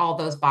all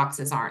those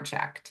boxes aren't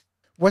checked.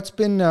 What's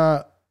been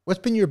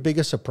your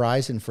biggest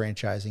surprise in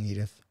franchising,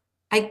 Edith?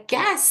 I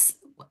guess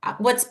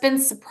what's been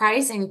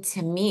surprising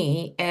to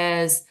me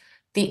is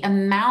the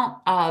amount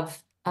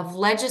of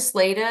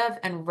legislative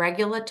and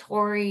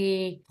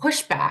regulatory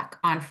pushback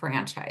on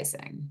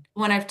franchising.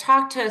 When I've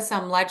talked to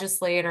some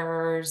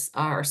legislators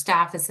or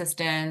staff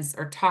assistants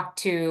or talked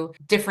to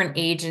different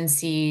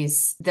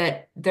agencies,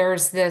 that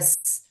there's this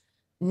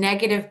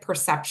negative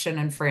perception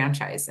in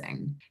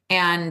franchising.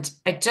 And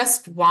I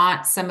just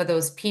want some of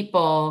those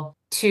people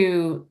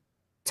to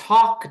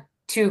talk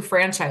to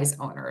franchise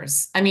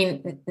owners. I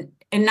mean,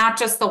 and not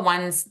just the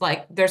ones,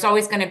 like there's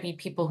always going to be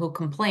people who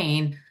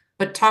complain,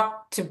 but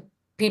talk to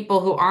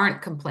people who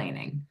aren't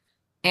complaining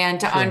and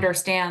to Sure.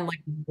 understand like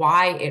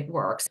why it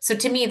works. So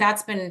to me,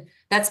 that's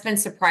been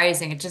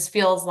surprising. It just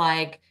feels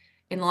like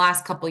in the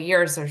last couple of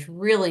years, there's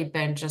really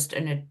been just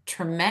a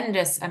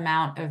tremendous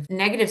amount of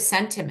negative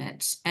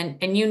sentiment. And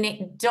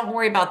don't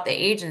worry about the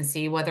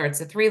agency, whether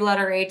it's a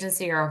 3-letter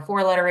agency or a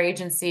 4-letter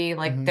agency,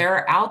 like Mhm.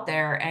 they're out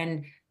there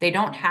and they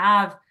don't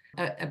have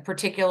a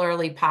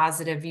particularly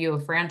positive view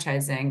of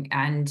franchising.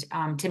 And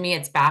to me,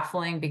 it's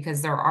baffling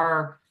because there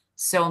are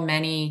so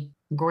many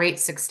great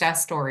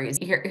success stories.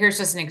 Here's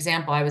just an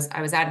example. I was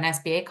at an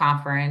SBA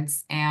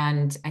conference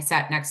and I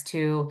sat next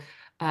to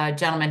a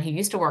gentleman who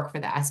used to work for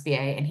the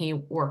SBA and he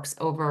works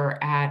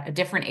over at a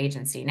different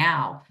agency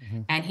now.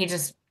 Mhm. And he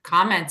just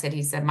commented,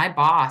 he said, my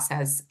boss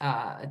has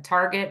a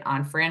target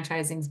on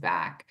franchising's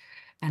back.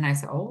 And I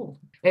said, oh,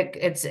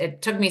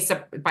 it took me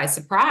by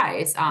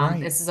surprise. Right.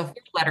 This is a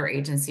 4-letter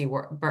agency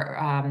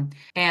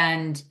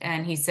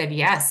and he said,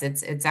 yes,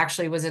 it's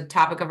actually was a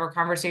topic of our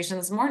conversation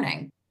this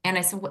morning. And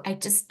I said, well,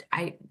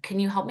 can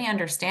you help me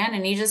understand?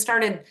 And he just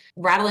started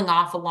rattling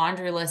off a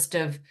laundry list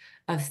of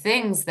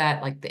things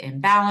that like the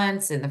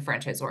imbalance in the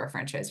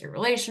franchisor-franchisee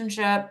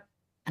relationship.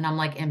 And I'm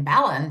like,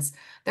 imbalance?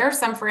 There are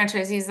some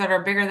franchisees that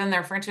are bigger than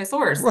their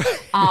franchisors.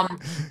 Right.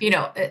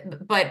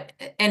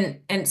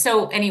 And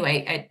so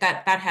anyway,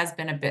 that has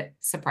been a bit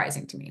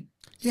surprising to me.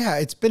 Yeah,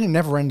 it's been a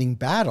never-ending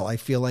battle. I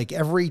feel like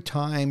every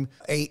time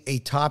a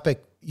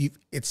topic,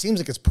 it seems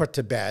like it's put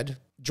to bed.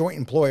 Joint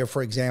employer,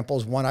 for example,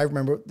 is one I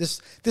remember.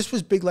 This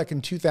was big like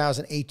in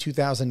 2008,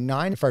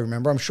 2009, if I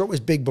remember. I'm sure it was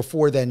big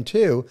before then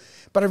too.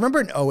 But I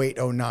remember in 08,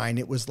 09,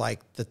 it was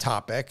like the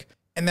topic.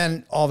 And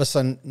then all of a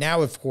sudden,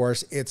 now, of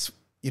course, it's,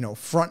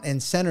 front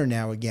and center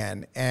now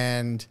again.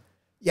 And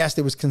yes,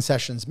 there was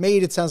concessions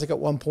made. It sounds like at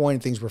one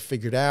point things were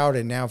figured out.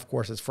 And now, of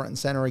course, it's front and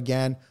center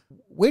again.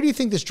 Where do you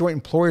think this joint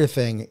employer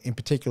thing in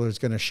particular is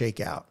going to shake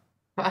out?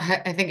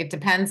 I think it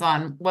depends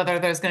on whether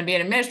there's going to be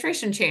an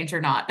administration change or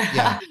not.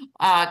 Yeah.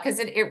 Because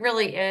it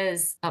really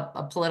is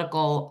a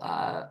political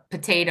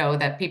potato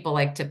that people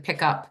like to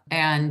pick up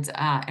and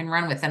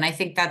run with. And I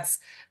think that's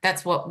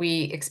what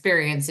we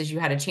experienced is you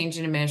had a change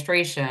in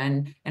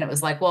administration and it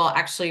was like, well,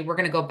 actually, we're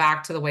going to go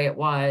back to the way it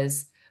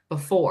was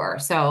before.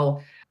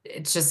 So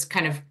it's just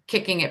kind of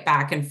kicking it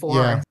back and Yeah.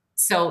 forth.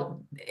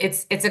 So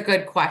it's a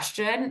good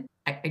question.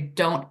 I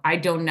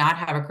do not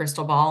have a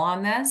crystal ball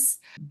on this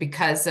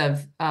because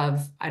of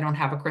I don't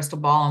have a crystal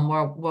ball on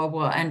where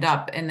we'll end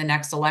up in the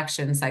next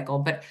election cycle.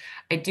 But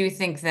I do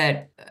think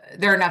that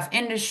there are enough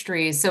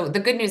industries. So the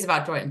good news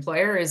about joint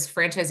employer is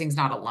franchising is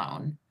not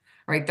alone,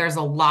 right? There's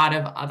a lot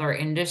of other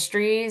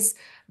industries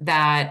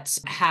that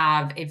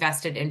have a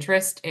vested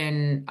interest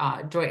in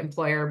joint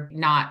employer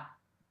not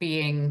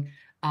being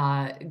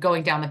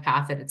going down the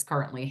path that it's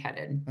currently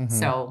headed. Mm-hmm.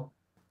 So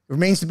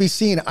Remains to be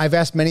seen. I've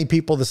asked many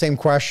people the same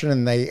question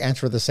and they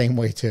answer the same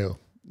way too.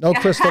 No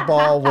crystal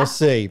ball. We'll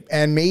see.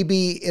 And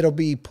maybe it'll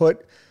be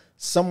put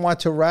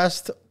somewhat to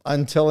rest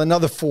until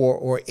another 4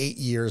 or 8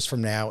 years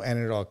from now. And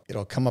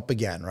it'll come up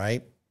again,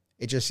 right?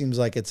 It just seems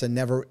like it's a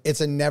never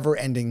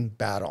ending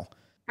battle.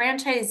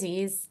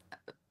 franchisees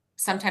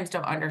sometimes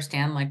don't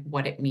understand like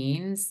what it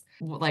means.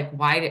 Like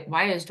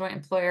why is joint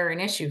employer an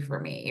issue for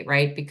me,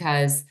 right?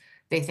 Because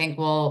they think,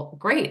 well,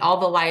 great, all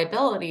the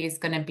liability is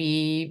going to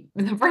be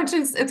it's going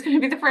to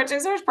be the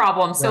franchisor's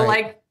problem. So Right.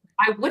 like,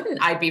 why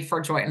wouldn't I be for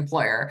joint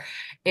employer?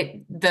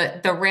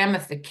 The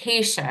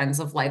ramifications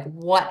of like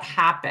what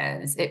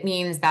happens, it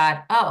means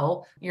that,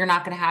 oh, you're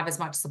not going to have as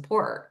much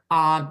support.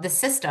 The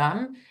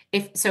system,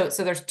 so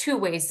there's 2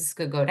 ways this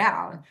could go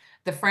down.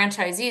 The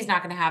franchisee is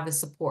not going to have the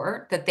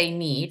support that they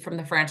need from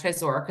the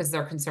franchisor because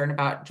they're concerned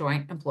about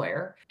joint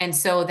employer. And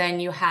so then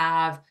you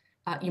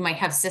might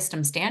have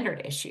system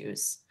standard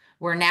issues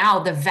where now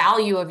the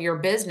value of your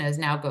business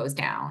now goes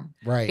down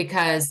Right.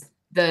 because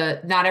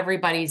not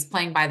everybody's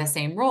playing by the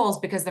same rules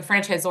because the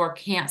franchisor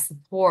can't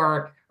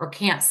support or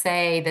can't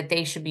say that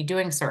they should be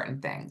doing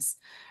certain things,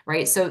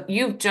 right? So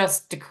you've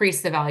just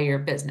decreased the value of your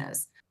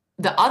business.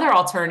 The other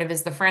alternative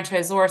is the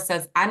franchisor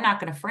says, I'm not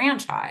going to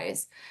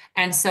franchise.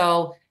 And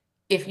so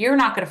if you're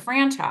not going to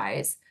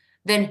franchise,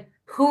 then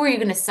who are you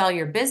going to sell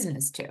your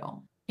business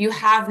to? You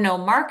have no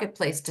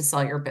marketplace to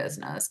sell your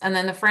business. And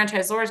then the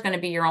franchisor is going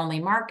to be your only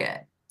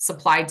market.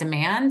 Supply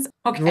demands.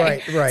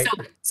 Okay. Right.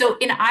 So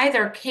in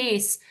either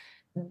case,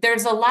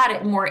 there's a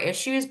lot more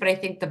issues, but I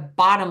think the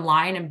bottom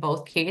line in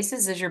both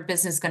cases is your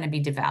business going to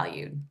be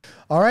devalued.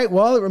 All right.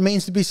 Well, it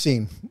remains to be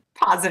seen.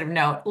 Positive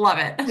note. Love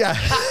it. Yeah.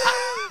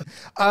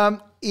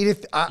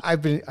 Edith,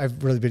 I've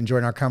really been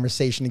enjoying our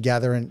conversation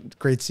together, and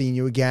great seeing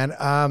you again.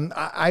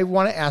 I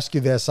want to ask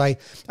you this. I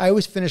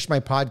always finish my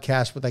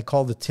podcast with what I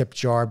call the tip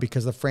jar,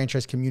 because the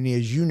franchise community,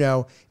 as you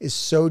know, is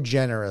so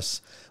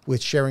generous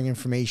with sharing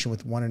information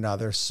with one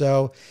another.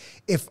 So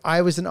if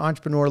I was an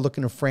entrepreneur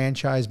looking to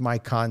franchise my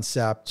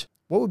concept,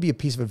 what would be a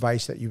piece of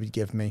advice that you would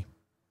give me?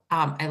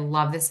 I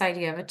love this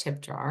idea of a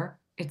tip jar.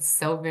 It's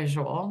so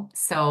visual.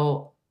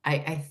 So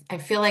I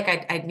feel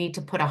like I'd need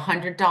to put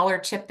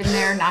 $100 chip in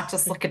there, not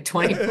just like a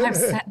 25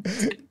 cent.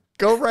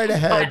 Go right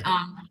ahead. But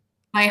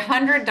my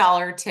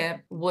 $100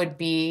 tip would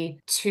be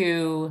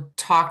to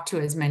talk to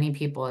as many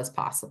people as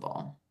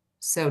possible.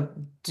 So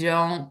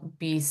don't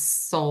be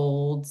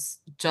sold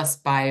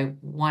just by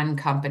one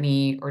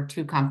company or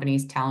two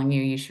companies telling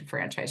you should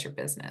franchise your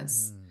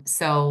business.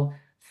 So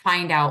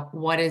find out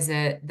what is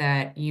it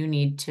that you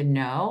need to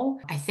know.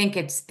 I think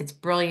it's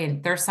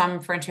brilliant. There's some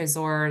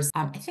franchisors.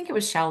 I think it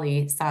was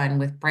Shelly Sun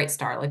with Bright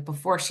Star. Like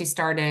before she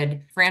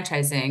started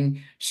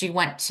franchising, she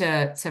went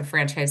to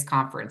franchise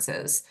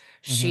conferences.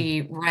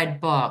 She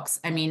read books.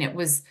 I mean, it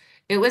was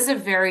a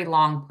very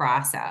long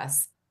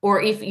process. Or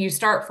if you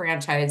start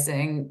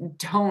franchising,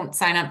 don't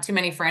sign up too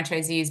many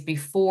franchisees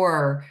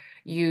before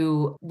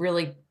you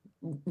really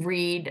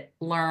read,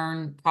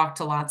 learn, talk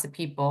to lots of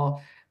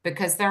people,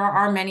 because there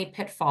are many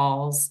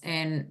pitfalls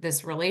in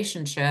this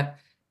relationship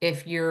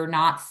if you're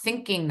not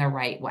thinking the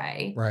right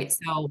way. Right.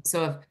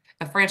 So if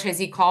a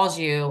franchisee calls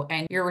you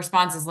and your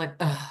response is like,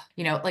 ugh,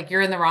 like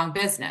you're in the wrong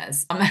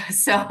business. Or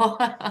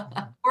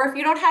if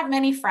you don't have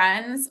many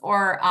friends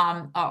or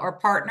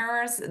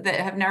partners that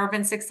have never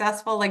been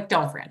successful, like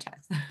don't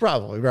franchise.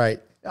 Probably,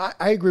 right.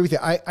 I agree with you.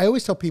 I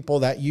always tell people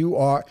that you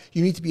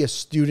need to be a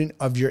student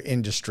of your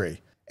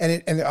industry.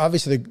 And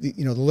obviously,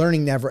 the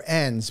learning never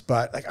ends,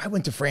 but like I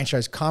went to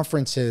franchise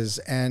conferences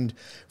and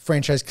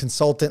franchise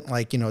consultant,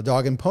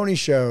 dog and pony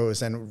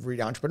shows, and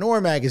read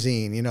Entrepreneur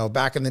magazine,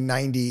 back in the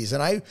 90s.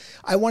 And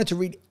I wanted to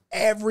read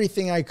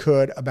everything I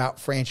could about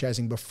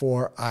franchising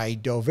before I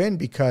dove in,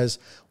 because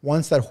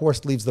once that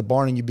horse leaves the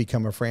barn and you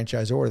become a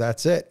franchisor,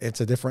 that's it. It's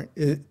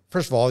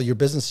first of all, your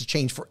business has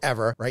changed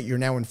forever, right? You're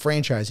now in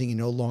franchising. You're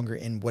no longer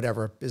in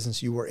whatever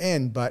business you were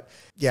in. But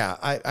yeah,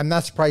 I'm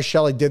not surprised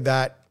Shelly did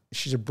that.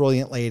 She's a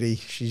brilliant lady.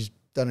 She's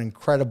done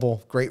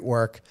incredible, great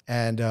work.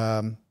 And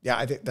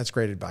I think that's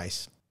great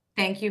advice.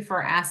 Thank you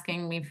for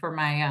asking me for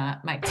my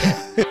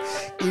tip.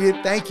 Edith,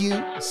 thank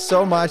you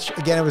so much.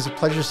 Again, it was a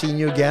pleasure seeing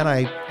you again.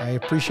 I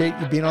appreciate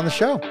you being on the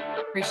show.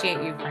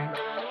 Appreciate you, Frank.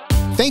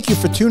 Thank you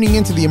for tuning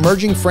into the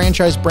Emerging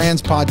Franchise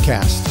Brands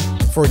podcast.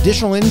 For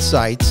additional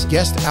insights,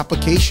 guest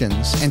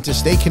applications, and to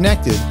stay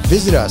connected,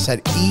 visit us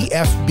at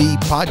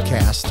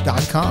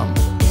efbpodcast.com.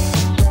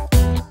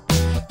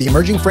 The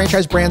Emerging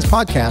Franchise Brands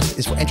podcast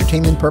is for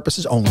entertainment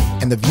purposes only,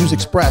 and the views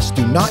expressed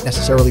do not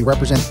necessarily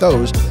represent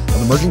those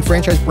of Emerging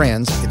Franchise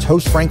Brands, its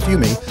host Frank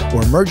Fiume,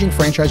 or Emerging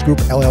Franchise Group,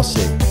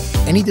 LLC.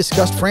 Any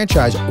discussed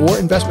franchise or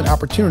investment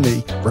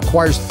opportunity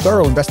requires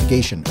thorough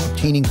investigation,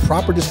 obtaining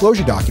proper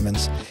disclosure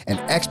documents, and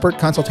expert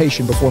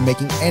consultation before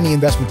making any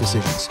investment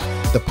decisions.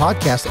 The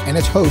podcast and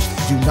its host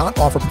do not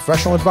offer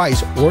professional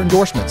advice or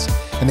endorsements,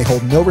 and they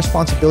hold no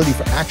responsibility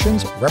for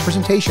actions,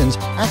 representations,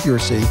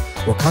 accuracy,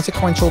 or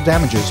consequential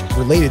damages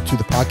related to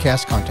the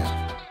podcast content.